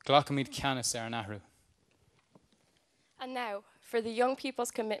 Glachamid ceannas ar an ahrú. And now, for the young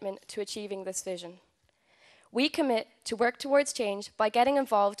people's commitment to achieving this vision. We commit to work towards change by getting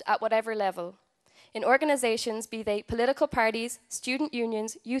involved at whatever level, in organisations, be they political parties, student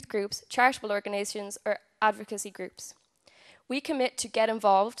unions, youth groups, charitable organisations or advocacy groups. We commit to get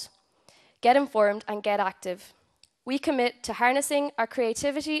involved, get informed and get active. We commit to harnessing our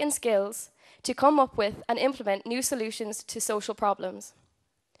creativity and skills to come up with and implement new solutions to social problems.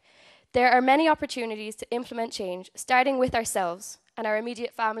 There are many opportunities to implement change, starting with ourselves and our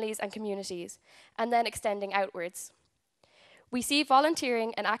immediate families and communities, and then extending outwards. We see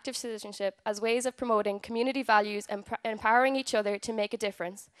volunteering and active citizenship as ways of promoting community values and empowering each other to make a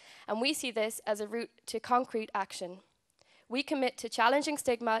difference, and we see this as a route to concrete action. We commit to challenging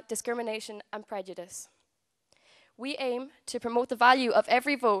stigma, discrimination and prejudice. We aim to promote the value of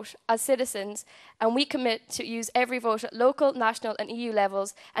every vote as citizens, and we commit to use every vote at local, national and EU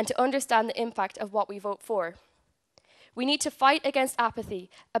levels and to understand the impact of what we vote for. We need to fight against apathy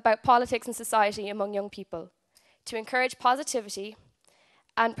about politics and society among young people, to encourage positivity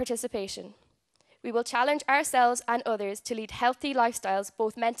and participation. We will challenge ourselves and others to lead healthy lifestyles,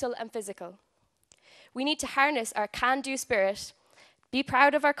 both mental and physical. We need to harness our can-do spirit, be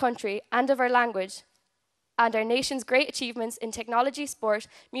proud of our country and of our language, and our nation's great achievements in technology, sport,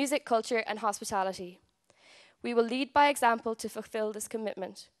 music, culture and hospitality. We will lead by example to fulfill this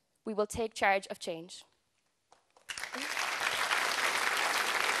commitment. We will take charge of change.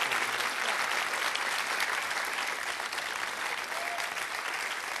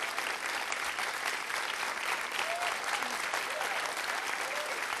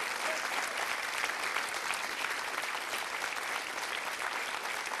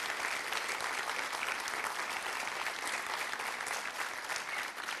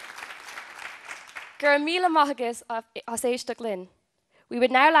 Gur míle maithfidh as éisteach linn. We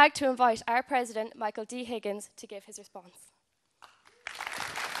would now like to invite our President, Michael D. Higgins, to give his response.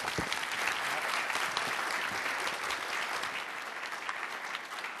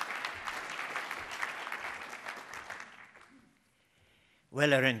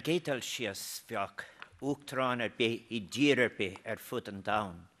 Well, an gédal sias bheach Uachtaráin be I ddírear be fud an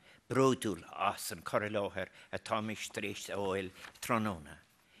down, brodúil as an correlóthir a Thomas Strich oil trónóna.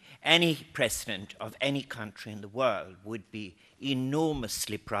 Any president of any country in the world would be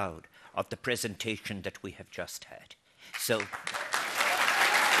enormously proud of the presentation that we have just had. So,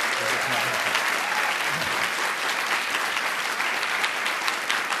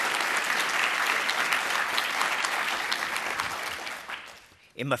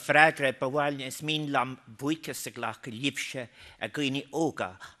 Ima fragre bawalne is min lam buike se glach liefsche a gini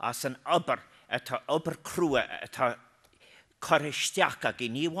oga as an ober crua at Corristiaca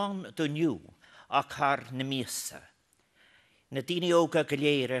giniwan do new a car nemisa. Nadini oga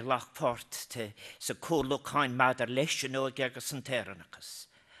galere lachport te se colocain mader lesiono gagas an terranacus.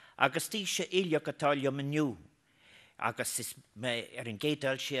 Agustisha ilia catalia menu. Agus is me in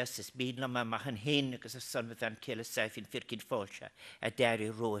gaedal sias is bíla ma mahan hen agus a son with an killa saifin firkin fosha a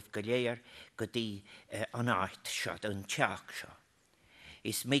dairy row of galere godi an art shot an chak shot.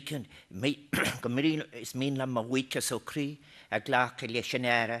 Is making is mean la ma week so cree a glach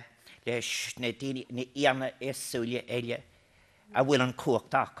lesionera lesh nedini ni iana is sulia elia a will an cook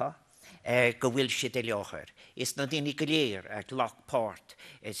taka go will she de locher is nadini galeer at Lockport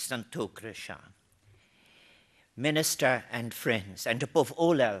is san tokreshan. Minister and friends, and above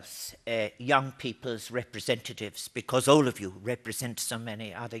all else, young people's representatives, because all of you represent so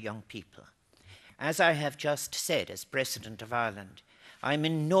many other young people. As I have just said, as President of Ireland, I'm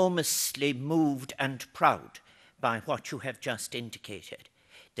enormously moved and proud by what you have just indicated,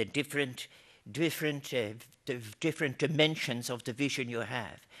 the different dimensions of the vision you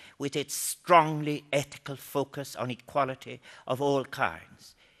have, with its strongly ethical focus on equality of all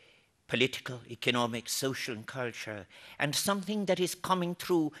kinds, political, economic, social and cultural, and something that is coming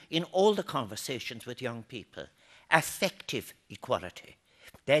through in all the conversations with young people, affective equality.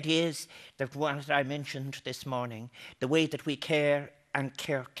 That is, that what I mentioned this morning, the way that we care and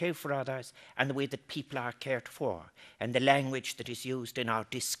care for others, and the way that people are cared for, and the language that is used in our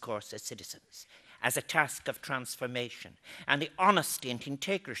discourse as citizens, as a task of transformation, and the honesty and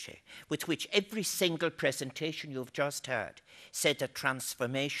integrity with which every single presentation you've just heard said that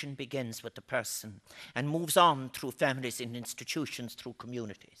transformation begins with the person and moves on through families and institutions, through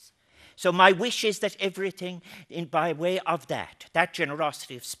communities. So my wish is that everything by way of that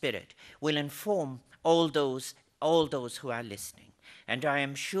generosity of spirit will inform all those who are listening. And I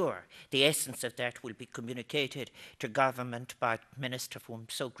am sure the essence of that will be communicated to government by the Minister, whom I'm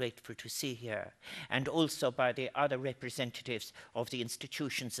so grateful to see here, and also by the other representatives of the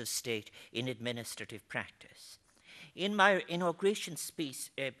institutions of state in administrative practice. In my inauguration speech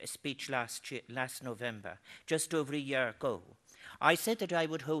last November, just over a year ago, I said that I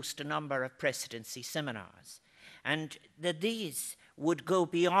would host a number of presidency seminars, and that these would go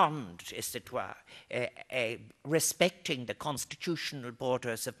beyond, as it were, respecting the constitutional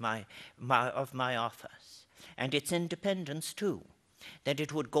borders of my office and its independence too, that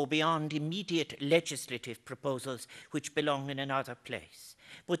it would go beyond immediate legislative proposals which belong in another place,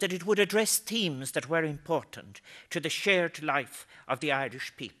 but that it would address themes that were important to the shared life of the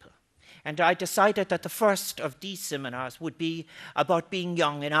Irish people. And I decided that the first of these seminars would be about being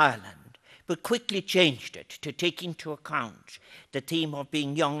young in Ireland, but quickly changed it to take into account the theme of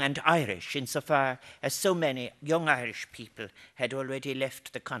being young and Irish, insofar as so many young Irish people had already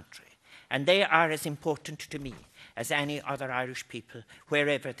left the country. And they are as important to me as any other Irish people,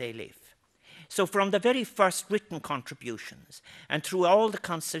 wherever they live. So from the very first written contributions and through all the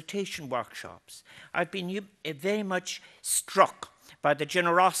consultation workshops, I've been very much struck by the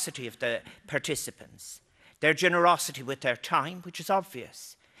generosity of the participants, their generosity with their time, which is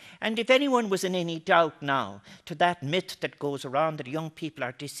obvious. And if anyone was in any doubt now to that myth that goes around that young people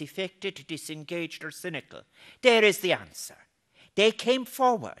are disaffected, disengaged, or cynical, there is the answer. They came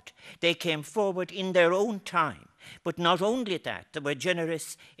forward. They came forward in their own time. But not only that, they were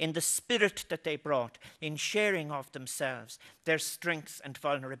generous in the spirit that they brought in sharing of themselves, their strengths and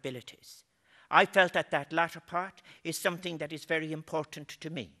vulnerabilities. I felt that latter part is something that is very important to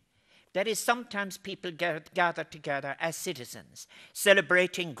me. That is, sometimes people gather together as citizens,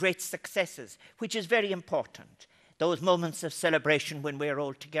 celebrating great successes, which is very important, those moments of celebration when we're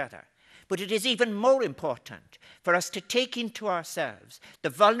all together. But it is even more important for us to take into ourselves the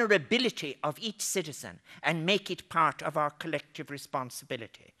vulnerability of each citizen and make it part of our collective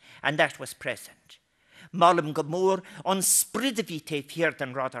responsibility. And that was present. Málam go mór an spridavite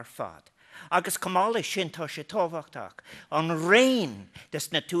fierdan radar fad. Agus Kamala Shinto Shitovach, on rain, this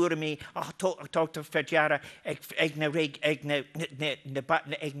naturami, Dr. Ferjara, Egna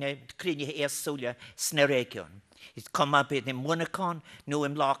Krinia Esulia, Sneregion. It's come up in Munakon, no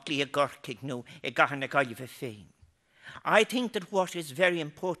in Lockley, a Gorkig, no, a Gahanagaliv fame. I think that what is very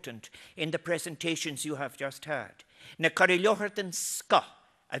important in the presentations you have just heard, na Carilohardin Ska,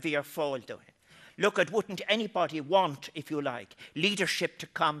 a veer fall doing. Look, wouldn't anybody want, if you like, leadership to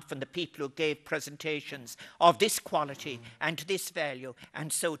come from the people who gave presentations of this quality and this value,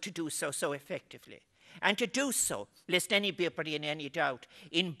 and so to do so effectively? And to do so, lest anybody in any doubt,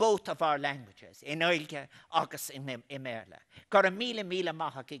 in both of our languages, in Oilge, Agus, in Imerla. Gora mila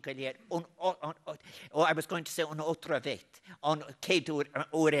mahaki galier, I was going to say on otra vet, on Kedur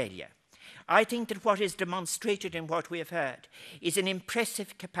Aurelia. I think that what is demonstrated in what we have heard is an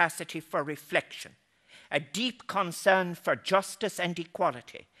impressive capacity for reflection, a deep concern for justice and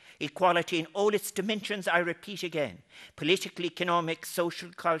equality, equality in all its dimensions, I repeat again, political, economic, social,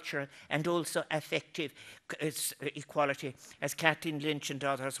 cultural, and also affective equality, as Kathleen Lynch and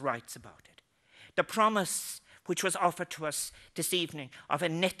others writes about it. The promise which was offered to us this evening of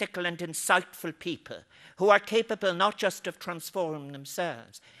an ethical and insightful people who are capable not just of transforming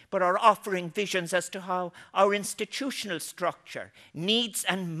themselves, but are offering visions as to how our institutional structure needs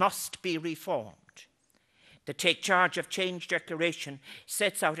and must be reformed. The Take Charge of Change Declaration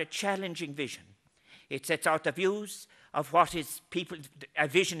sets out a challenging vision. It sets out the views of what is a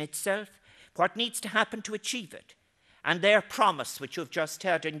vision itself, what needs to happen to achieve it, and their promise, which you've just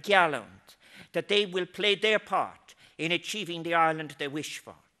heard in Gallant, that they will play their part in achieving the Ireland they wish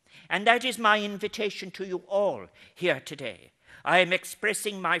for. And that is my invitation to you all here today. I am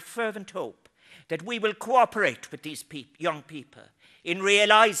expressing my fervent hope that we will cooperate with these young people in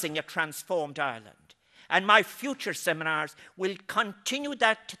realizing a transformed Ireland. And my future seminars will continue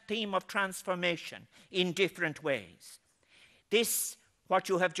that theme of transformation in different ways. This, what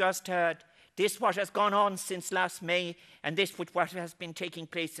you have just heard, this what has gone on since last May, and this what has been taking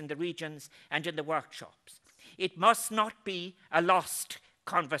place in the regions and in the workshops. It must not be a lost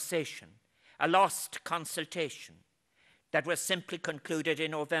conversation, a lost consultation that was simply concluded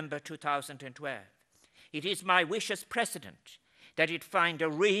in November 2012. It is my wish as President that it find a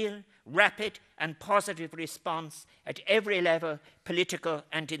real, rapid and positive response at every level, political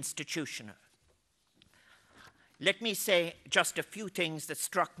and institutional. Let me say just a few things that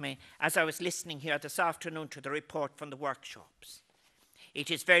struck me as I was listening here this afternoon to the report from the workshops.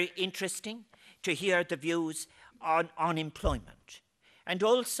 It is very interesting to hear the views on unemployment, and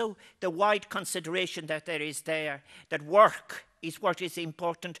also the wide consideration that there is there that work is what is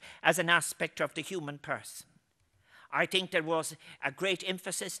important as an aspect of the human person. I think there was a great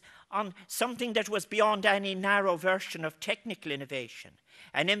emphasis on something that was beyond any narrow version of technical innovation,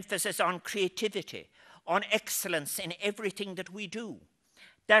 an emphasis on creativity, on excellence in everything that we do.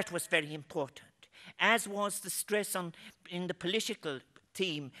 That was very important, as was the stress in the political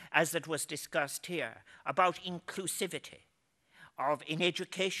theme, as it was discussed here, about inclusivity, in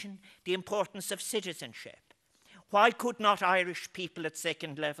education, the importance of citizenship. Why could not Irish people at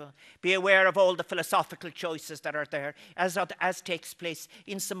second level be aware of all the philosophical choices that are there, as takes place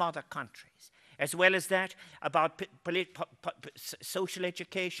in some other countries? As well as that, about social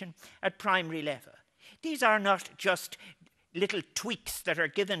education at primary level. These are not just little tweaks that are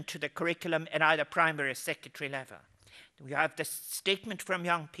given to the curriculum at either primary or secondary level. We have the statement from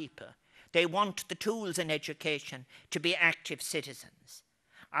young people They want the tools in education to be active citizens.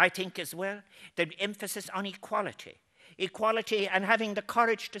 I think as well the emphasis on equality. Equality and having the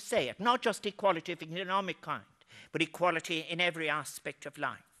courage to say it, not just equality of economic kind, but equality in every aspect of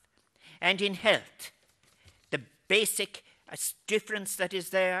life. And in health, the basic difference that is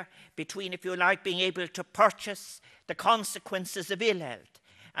there between, if you like, being able to purchase the consequences of ill health,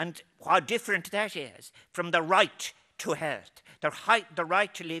 and how different that is from the right to health, the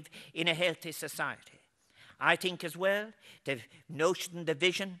right to live in a healthy society. I think as well the notion, the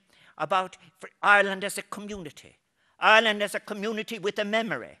vision about Ireland as a community with a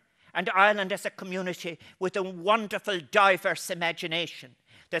memory, and Ireland as a community with a wonderful, diverse imagination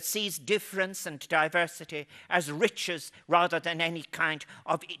that sees difference and diversity as riches rather than any kind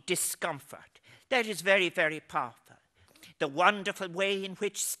of discomfort. That is very, very powerful. The wonderful way in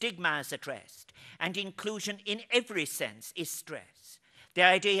which stigma is addressed and inclusion in every sense is stressed. The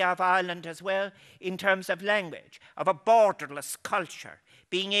idea of Ireland as well in terms of language, of a borderless culture,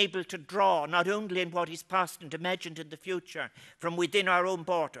 being able to draw not only in what is past and imagined in the future from within our own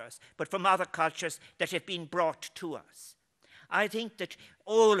borders, but from other cultures that have been brought to us. I think that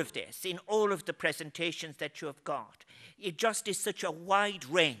all of this, in all of the presentations that you have got, it just is such a wide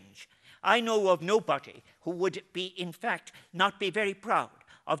range. I know of nobody who would be, in fact, not be very proud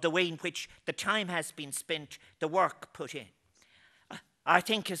of the way in which the time has been spent, the work put in. I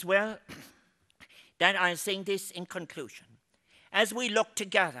think as well that I'm saying this in conclusion. As we look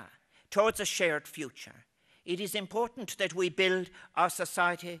together towards a shared future, it is important that we build our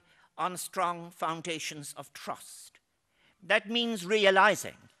society on strong foundations of trust. That means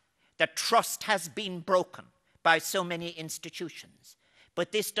realizing that trust has been broken by so many institutions.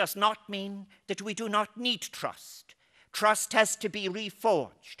 But this does not mean that we do not need trust. Trust has to be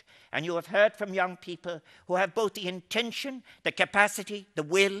reforged. And you have heard from young people who have both the intention, the capacity, the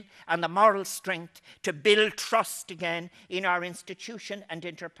will, and the moral strength to build trust again in our institution and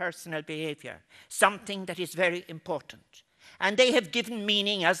interpersonal behavior, something that is very important. And they have given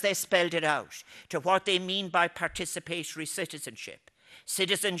meaning, as they spelled it out, to what they mean by participatory citizenship.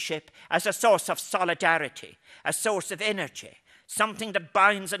 Citizenship as a source of solidarity, a source of energy, something that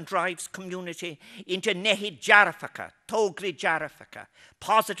binds and drives community into nehi jarafaka, togri jarafaka,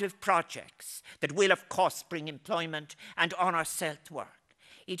 positive projects that will, of course, bring employment and honour self-work.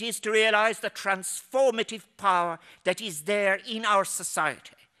 It is to realise the transformative power that is there in our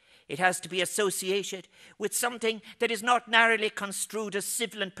society. It has to be associated with something that is not narrowly construed as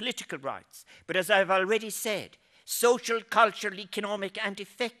civil and political rights, but as I've already said, social, cultural, economic, and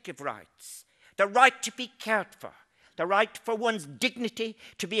effective rights. The right to be cared for, the right for one's dignity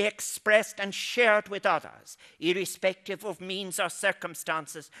to be expressed and shared with others, irrespective of means or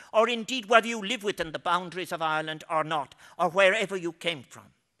circumstances, or indeed whether you live within the boundaries of Ireland or not, or wherever you came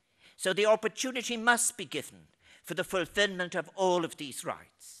from. So the opportunity must be given for the fulfillment of all of these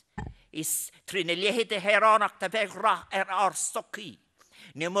rights. Is trinelehe de heranach de vegra ar soki,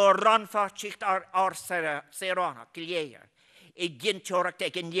 ne mor ranfarchicht ar seranach gilieer, e gintorach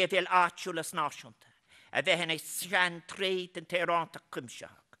de genjevel achulas nashunta. And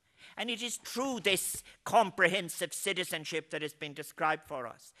it is through this comprehensive citizenship that has been described for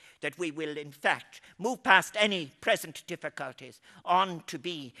us that we will, in fact, move past any present difficulties on to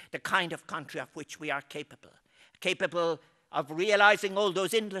be the kind of country of which we are capable of realizing all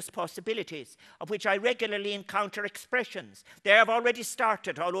those endless possibilities of which I regularly encounter expressions. They have already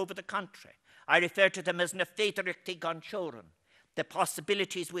started all over the country. I refer to them as the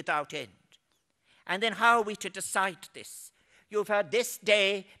possibilities without end. And then how are we to decide this? You've heard this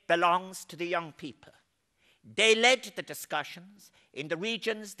day belongs to the young people. They led the discussions in the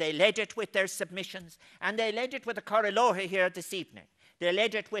regions, they led it with their submissions, and they led it with a Corrilohe here this evening. They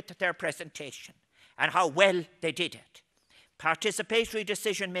led it with their presentation, and how well they did it. Participatory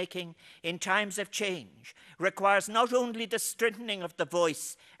decision-making in times of change requires not only the strengthening of the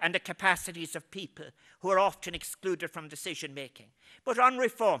voice and the capacities of people who are often excluded from decision-making, but on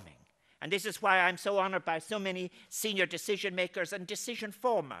reforming. And this is why I'm so honoured by so many senior decision makers and decision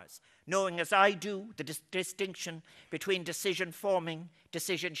formers, knowing as I do the distinction between decision forming,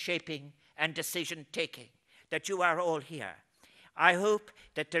 decision shaping, and decision taking, that you are all here. I hope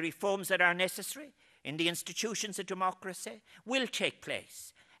that the reforms that are necessary in the institutions of democracy will take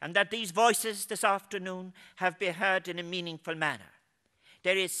place, and that these voices this afternoon have been heard in a meaningful manner.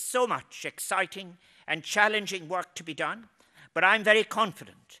 There is so much exciting and challenging work to be done, but I'm very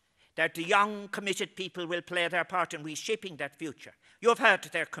confident that the young, committed people will play their part in reshaping that future. You've heard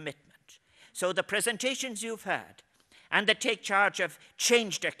their commitment. So the presentations you've heard and the Take Charge of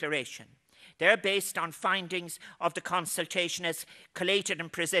Change Declaration, They're based on findings of the consultation as collated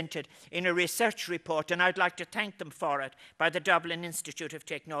and presented in a research report, and I'd like to thank them for it, by the Dublin Institute of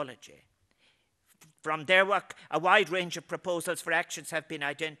Technology. From their work, a wide range of proposals for actions have been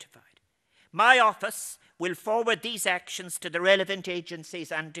identified. My office will forward these actions to the relevant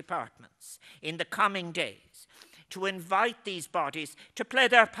agencies and departments in the coming days to invite these bodies to play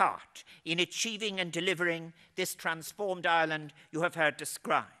their part in achieving and delivering this transformed Ireland you have heard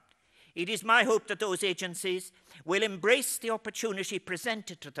described. It is my hope that those agencies will embrace the opportunity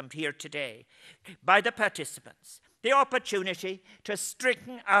presented to them here today by the participants, the opportunity to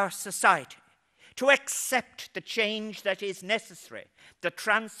strengthen our society, to accept the change that is necessary, the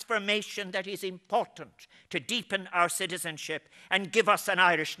transformation that is important to deepen our citizenship and give us an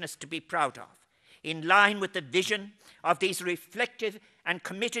Irishness to be proud of. In line with the vision of these reflective and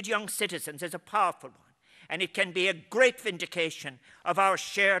committed young citizens is a powerful one, and it can be a great vindication of our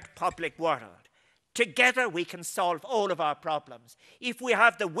shared public world. Together we can solve all of our problems if we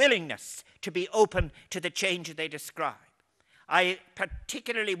have the willingness to be open to the change they describe. I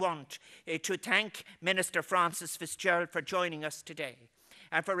particularly want to thank Minister Frances Fitzgerald for joining us today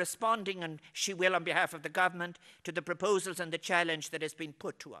and for responding, and she will on behalf of the government, to the proposals and the challenge that has been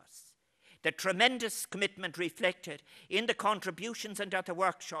put to us. The tremendous commitment reflected in the contributions and at the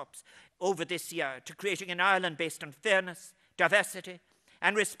workshops over this year to creating an Ireland based on fairness, diversity,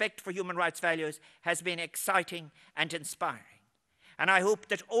 and respect for human rights values has been exciting and inspiring. And I hope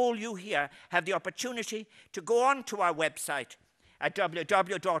that all you here have the opportunity to go on to our website at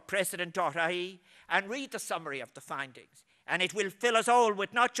www.president.ie and read the summary of the findings. And it will fill us all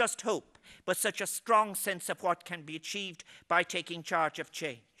with not just hope, but such a strong sense of what can be achieved by taking charge of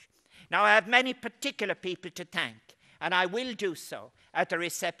change. Now, I have many particular people to thank, and I will do so at the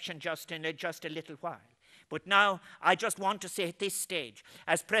reception just in just a little while. But now, I just want to say at this stage,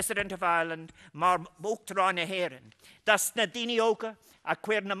 as President of Ireland, mar Uachtaráin, das na dini oga, a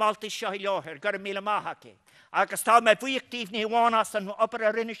queer na malti shahiloher, gar mila mahake, agus tá me buictív ni wanas an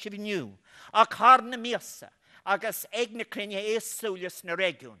opera rinnish of new, ag harna miasa, agus egna krinja esulius na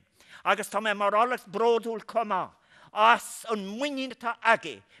region, agus tá me maralas brodul koma, as an muinta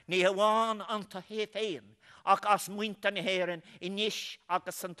agi, ni hawan anta hefein, ag as muinta ni heren, inish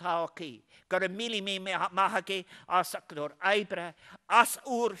agus an taoki, gar a mili me mahage, as akdor aibra, as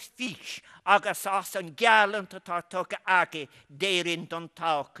ur fish, agus as an galanta tartoka agi, derin don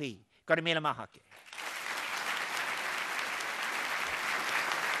taoki, gar a mili mahage.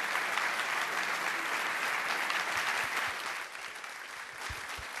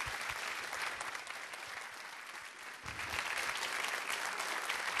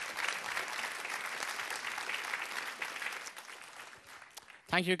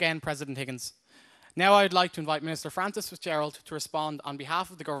 Thank you again, President Higgins. Now I'd like to invite Minister Frances Fitzgerald to respond on behalf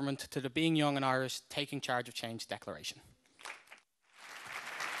of the government to the Being Young and Irish Taking Charge of Change declaration.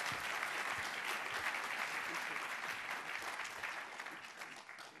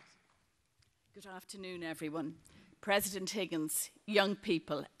 Good afternoon, everyone. President Higgins, young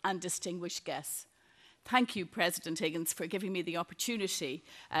people and distinguished guests. Thank you, President Higgins, for giving me the opportunity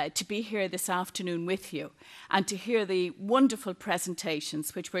to be here this afternoon with you and to hear the wonderful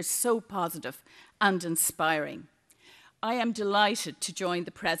presentations which were so positive and inspiring. I am delighted to join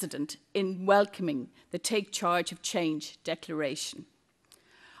the President in welcoming the Take Charge of Change declaration.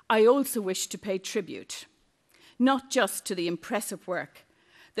 I also wish to pay tribute, not just to the impressive work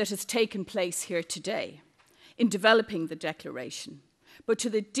that has taken place here today in developing the declaration, but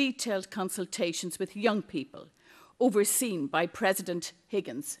to the detailed consultations with young people overseen by President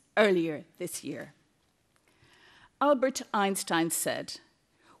Higgins earlier this year. Albert Einstein said,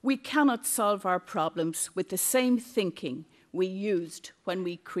 "We cannot solve our problems with the same thinking we used when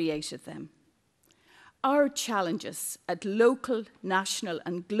we created them." Our challenges at local, national,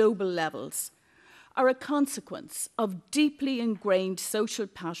 and global levels are a consequence of deeply ingrained social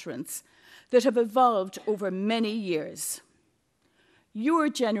patterns that have evolved over many years. Your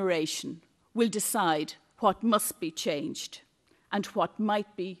generation will decide what must be changed and what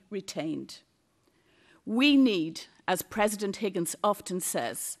might be retained. We need, as President Higgins often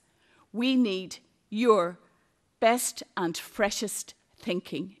says, we need your best and freshest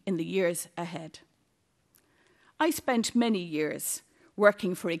thinking in the years ahead. I spent many years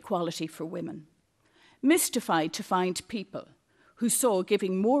working for equality for women, mystified to find people who saw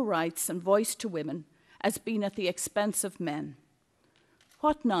giving more rights and voice to women as being at the expense of men.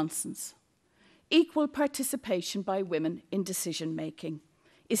 What nonsense. Equal participation by women in decision-making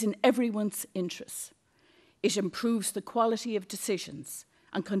is in everyone's interests. It improves the quality of decisions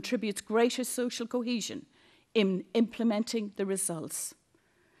and contributes greater social cohesion in implementing the results.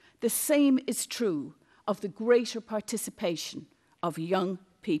 The same is true of the greater participation of young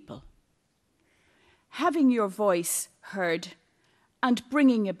people. Having your voice heard and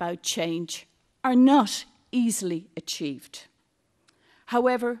bringing about change are not easily achieved.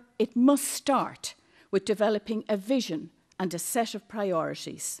 However, it must start with developing a vision and a set of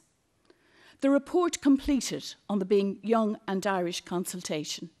priorities. The report completed on the Being Young and Irish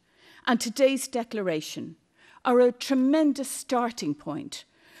consultation and today's declaration are a tremendous starting point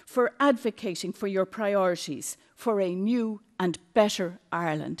for advocating for your priorities for a new and better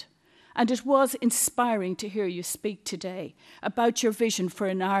Ireland. And it was inspiring to hear you speak today about your vision for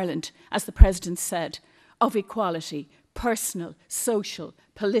an Ireland, as the President said, of equality, personal, social,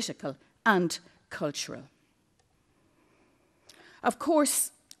 political and cultural. Of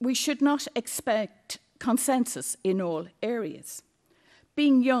course, we should not expect consensus in all areas.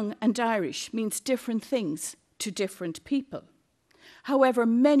 Being young and Irish means different things to different people. However,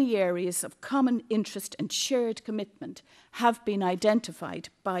 many areas of common interest and shared commitment have been identified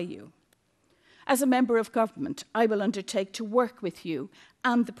by you. As a member of government, I will undertake to work with you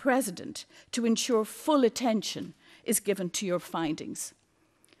and the President to ensure full attention is given to your findings.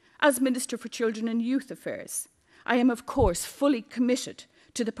 As Minister for Children and Youth Affairs, I am of course fully committed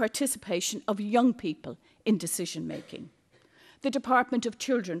to the participation of young people in decision-making. The Department of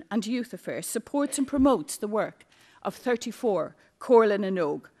Children and Youth Affairs supports and promotes the work of 34 Corlin and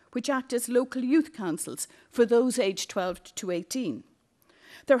Og, which act as local youth councils for those aged 12 to 18.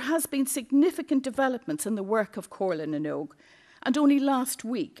 There has been significant developments in the work of Corlin and Og, and only last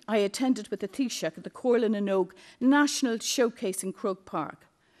week I attended with the Taoiseach at the Corlin and Og National Showcase in Croke Park.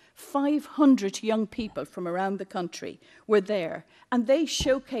 500 young people from around the country were there, and they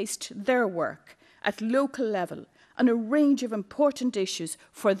showcased their work at local level on a range of important issues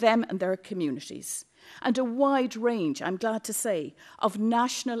for them and their communities, and a wide range, I'm glad to say, of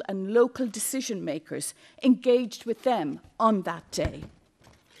national and local decision makers engaged with them on that day.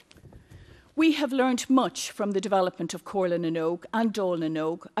 We have learned much from the development of Corlin and Og and Dolan and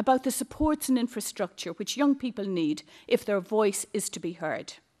Og about the supports and infrastructure which young people need if their voice is to be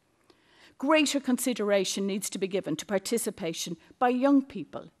heard. Greater consideration needs to be given to participation by young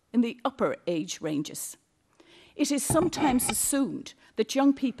people in the upper age ranges. It is sometimes assumed that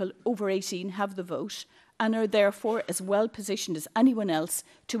young people over 18 have the vote and are therefore as well positioned as anyone else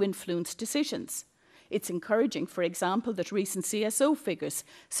to influence decisions. It's encouraging, for example, that recent CSO figures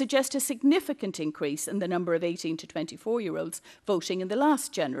suggest a significant increase in the number of 18 to 24-year-olds voting in the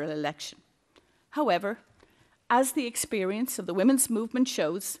last general election. However, as the experience of the women's movement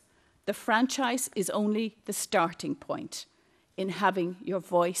shows, the franchise is only the starting point in having your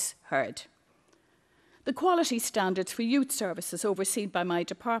voice heard. The quality standards for youth services overseen by my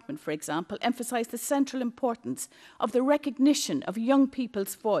department, for example, emphasise the central importance of the recognition of young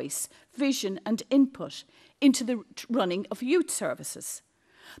people's voice, vision and input into the running of youth services.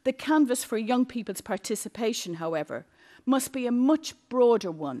 The canvas for young people's participation, however, must be a much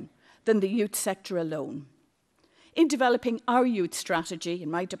broader one than the youth sector alone. In developing our youth strategy in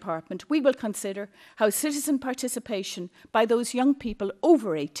my department, we will consider how citizen participation by those young people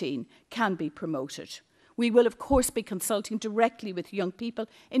over 18 can be promoted. We will, of course, be consulting directly with young people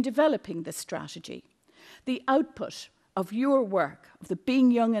in developing this strategy. The output of your work, of the Being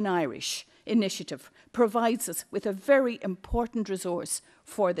Young and Irish initiative, provides us with a very important resource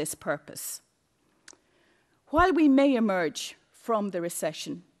for this purpose. While we may emerge from the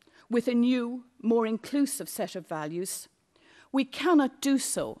recession with a new, more inclusive set of values, we cannot do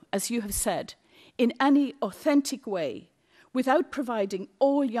so, as you have said, in any authentic way without providing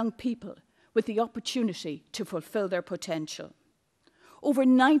all young people with the opportunity to fulfil their potential. Over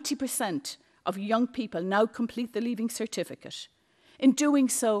 90% of young people now complete the Leaving Certificate. In doing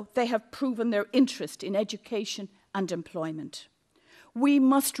so, they have proven their interest in education and employment. We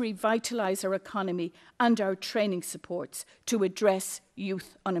must revitalise our economy and our training supports to address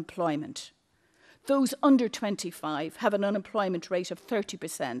youth unemployment. Those under 25 have an unemployment rate of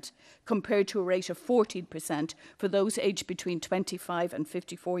 30% compared to a rate of 14% for those aged between 25 and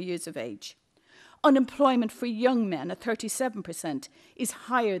 54 years of age. Unemployment for young men at 37% is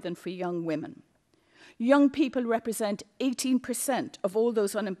higher than for young women. Young people represent 18% of all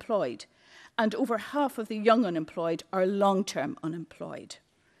those unemployed, and over half of the young unemployed are long-term unemployed.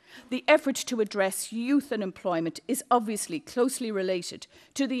 The effort to address youth unemployment is obviously closely related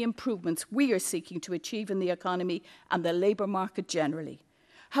to the improvements we are seeking to achieve in the economy and the labour market generally.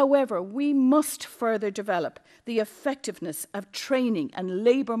 However, we must further develop the effectiveness of training and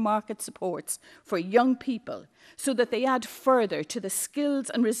labour market supports for young people so that they add further to the skills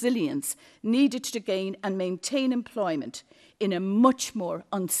and resilience needed to gain and maintain employment in a much more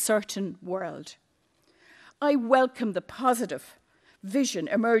uncertain world. I welcome the positive vision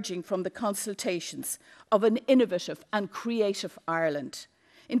emerging from the consultations of an innovative and creative Ireland.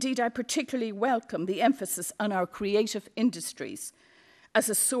 Indeed, I particularly welcome the emphasis on our creative industries as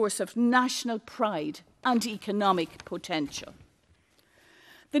a source of national pride and economic potential.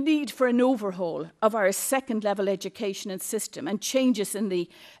 The need for an overhaul of our second-level education and system and changes in the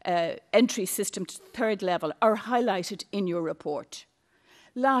entry system to third level are highlighted in your report.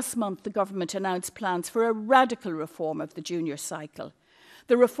 Last month, the government announced plans for a radical reform of the junior cycle.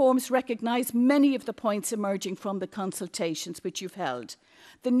 The reforms recognise many of the points emerging from the consultations which you've held.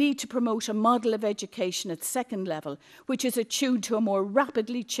 The need to promote a model of education at second level, which is attuned to a more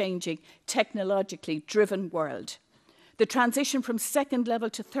rapidly changing, technologically driven world. The transition from second level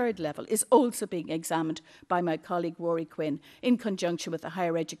to third level is also being examined by my colleague Rory Quinn in conjunction with the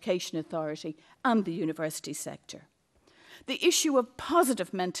Higher Education Authority and the university sector. The issue of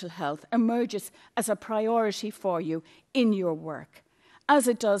positive mental health emerges as a priority for you in your work, as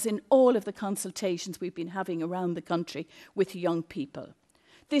it does in all of the consultations we've been having around the country with young people.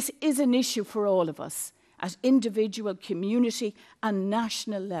 This is an issue for all of us at individual, community and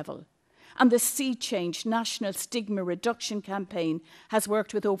national level. And the Sea Change National Stigma Reduction Campaign has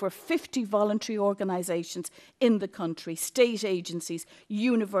worked with over 50 voluntary organisations in the country, state agencies,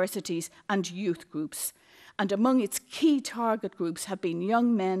 universities and youth groups. And among its key target groups have been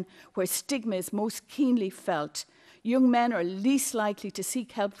young men where stigma is most keenly felt. Young men are least likely to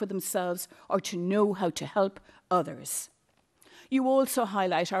seek help for themselves or to know how to help others. You also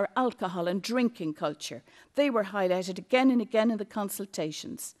highlight our alcohol and drinking culture. They were highlighted again and again in the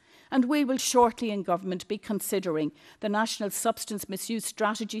consultations. And we will shortly in government be considering the National Substance Misuse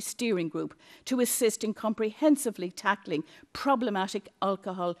Strategy Steering Group to assist in comprehensively tackling problematic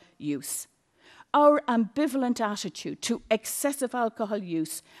alcohol use. Our ambivalent attitude to excessive alcohol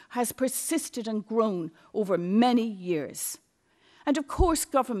use has persisted and grown over many years. And of course,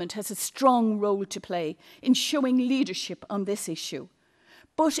 government has a strong role to play in showing leadership on this issue.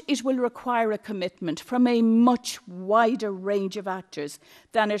 But it will require a commitment from a much wider range of actors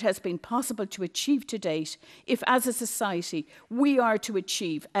than it has been possible to achieve to date if, as a society, we are to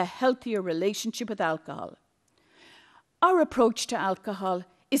achieve a healthier relationship with alcohol. Our approach to alcohol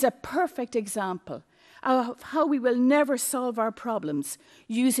is a perfect example of how we will never solve our problems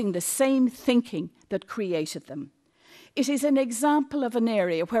using the same thinking that created them. It is an example of an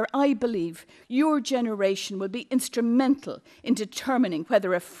area where I believe your generation will be instrumental in determining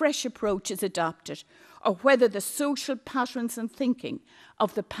whether a fresh approach is adopted or whether the social patterns and thinking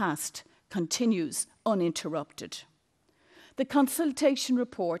of the past continues uninterrupted. The consultation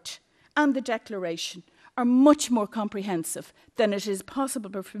report and the declaration are much more comprehensive than it is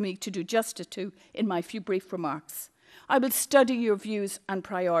possible for me to do justice to in my few brief remarks. I will study your views and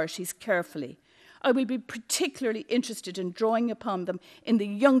priorities carefully. I will be particularly interested in drawing upon them in the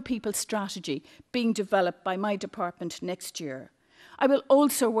young people strategy being developed by my department next year. I will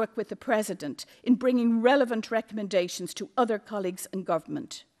also work with the President in bringing relevant recommendations to other colleagues in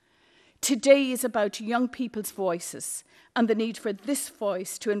government. Today is about young people's voices and the need for this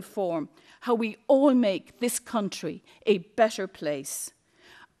voice to inform how we all make this country a better place.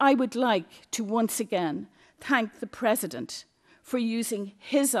 I would like to once again thank the President for using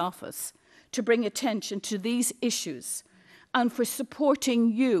his office to bring attention to these issues and for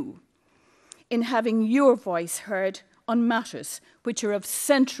supporting you in having your voice heard on matters which are of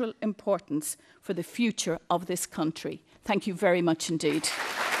central importance for the future of this country. Thank you very much indeed.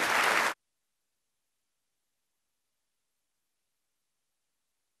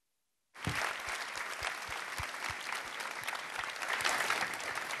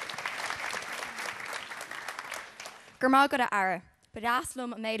 Gurmá go Áras, but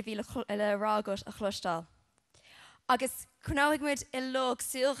aslum made bhí le rágat a chlustal. Agus cnoigh muid I log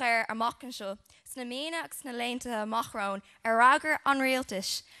silghair a machcan seo, sna mína agus sna lénta machrón ragar an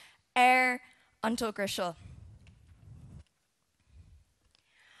rialtais an tugar seo.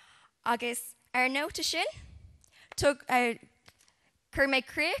 Agus nóta sin, cur méid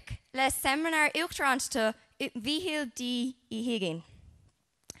críoc le seminar Uachtaráin bhíhil dí I Higgins.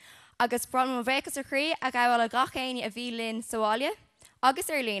 Agus bron bhéchas a chrí a gabhfuil a gachéine a bhí linn Soália, agus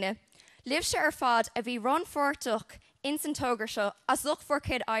lína, libse fad a bhí ron fortach in san tógar seo as luch for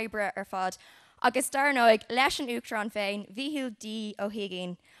cid oibre fad, agus darnóig leis an Uachtaráin féin bhíhil dí ó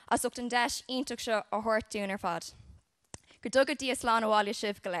Higgins, as ucht an deis ionach seo ó thuirt dún fad. Gadugad Dias Lán Óáile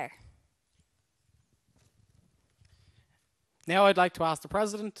Shiv Galer. Now I'd like to ask the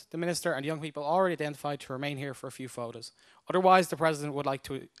President, the Minister and young people already identified to remain here for a few photos. Otherwise, the President would like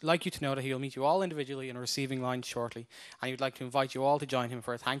you to know that he will meet you all individually in a receiving line shortly, and he would like to invite you all to join him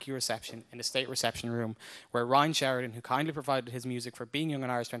for a thank you reception in the State Reception Room, where Ryan Sheridan, who kindly provided his music for Being Young in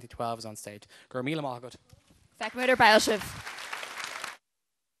Irish 2012, is on stage. Gurmila Mahagod. Feck Mutter Bailshiv.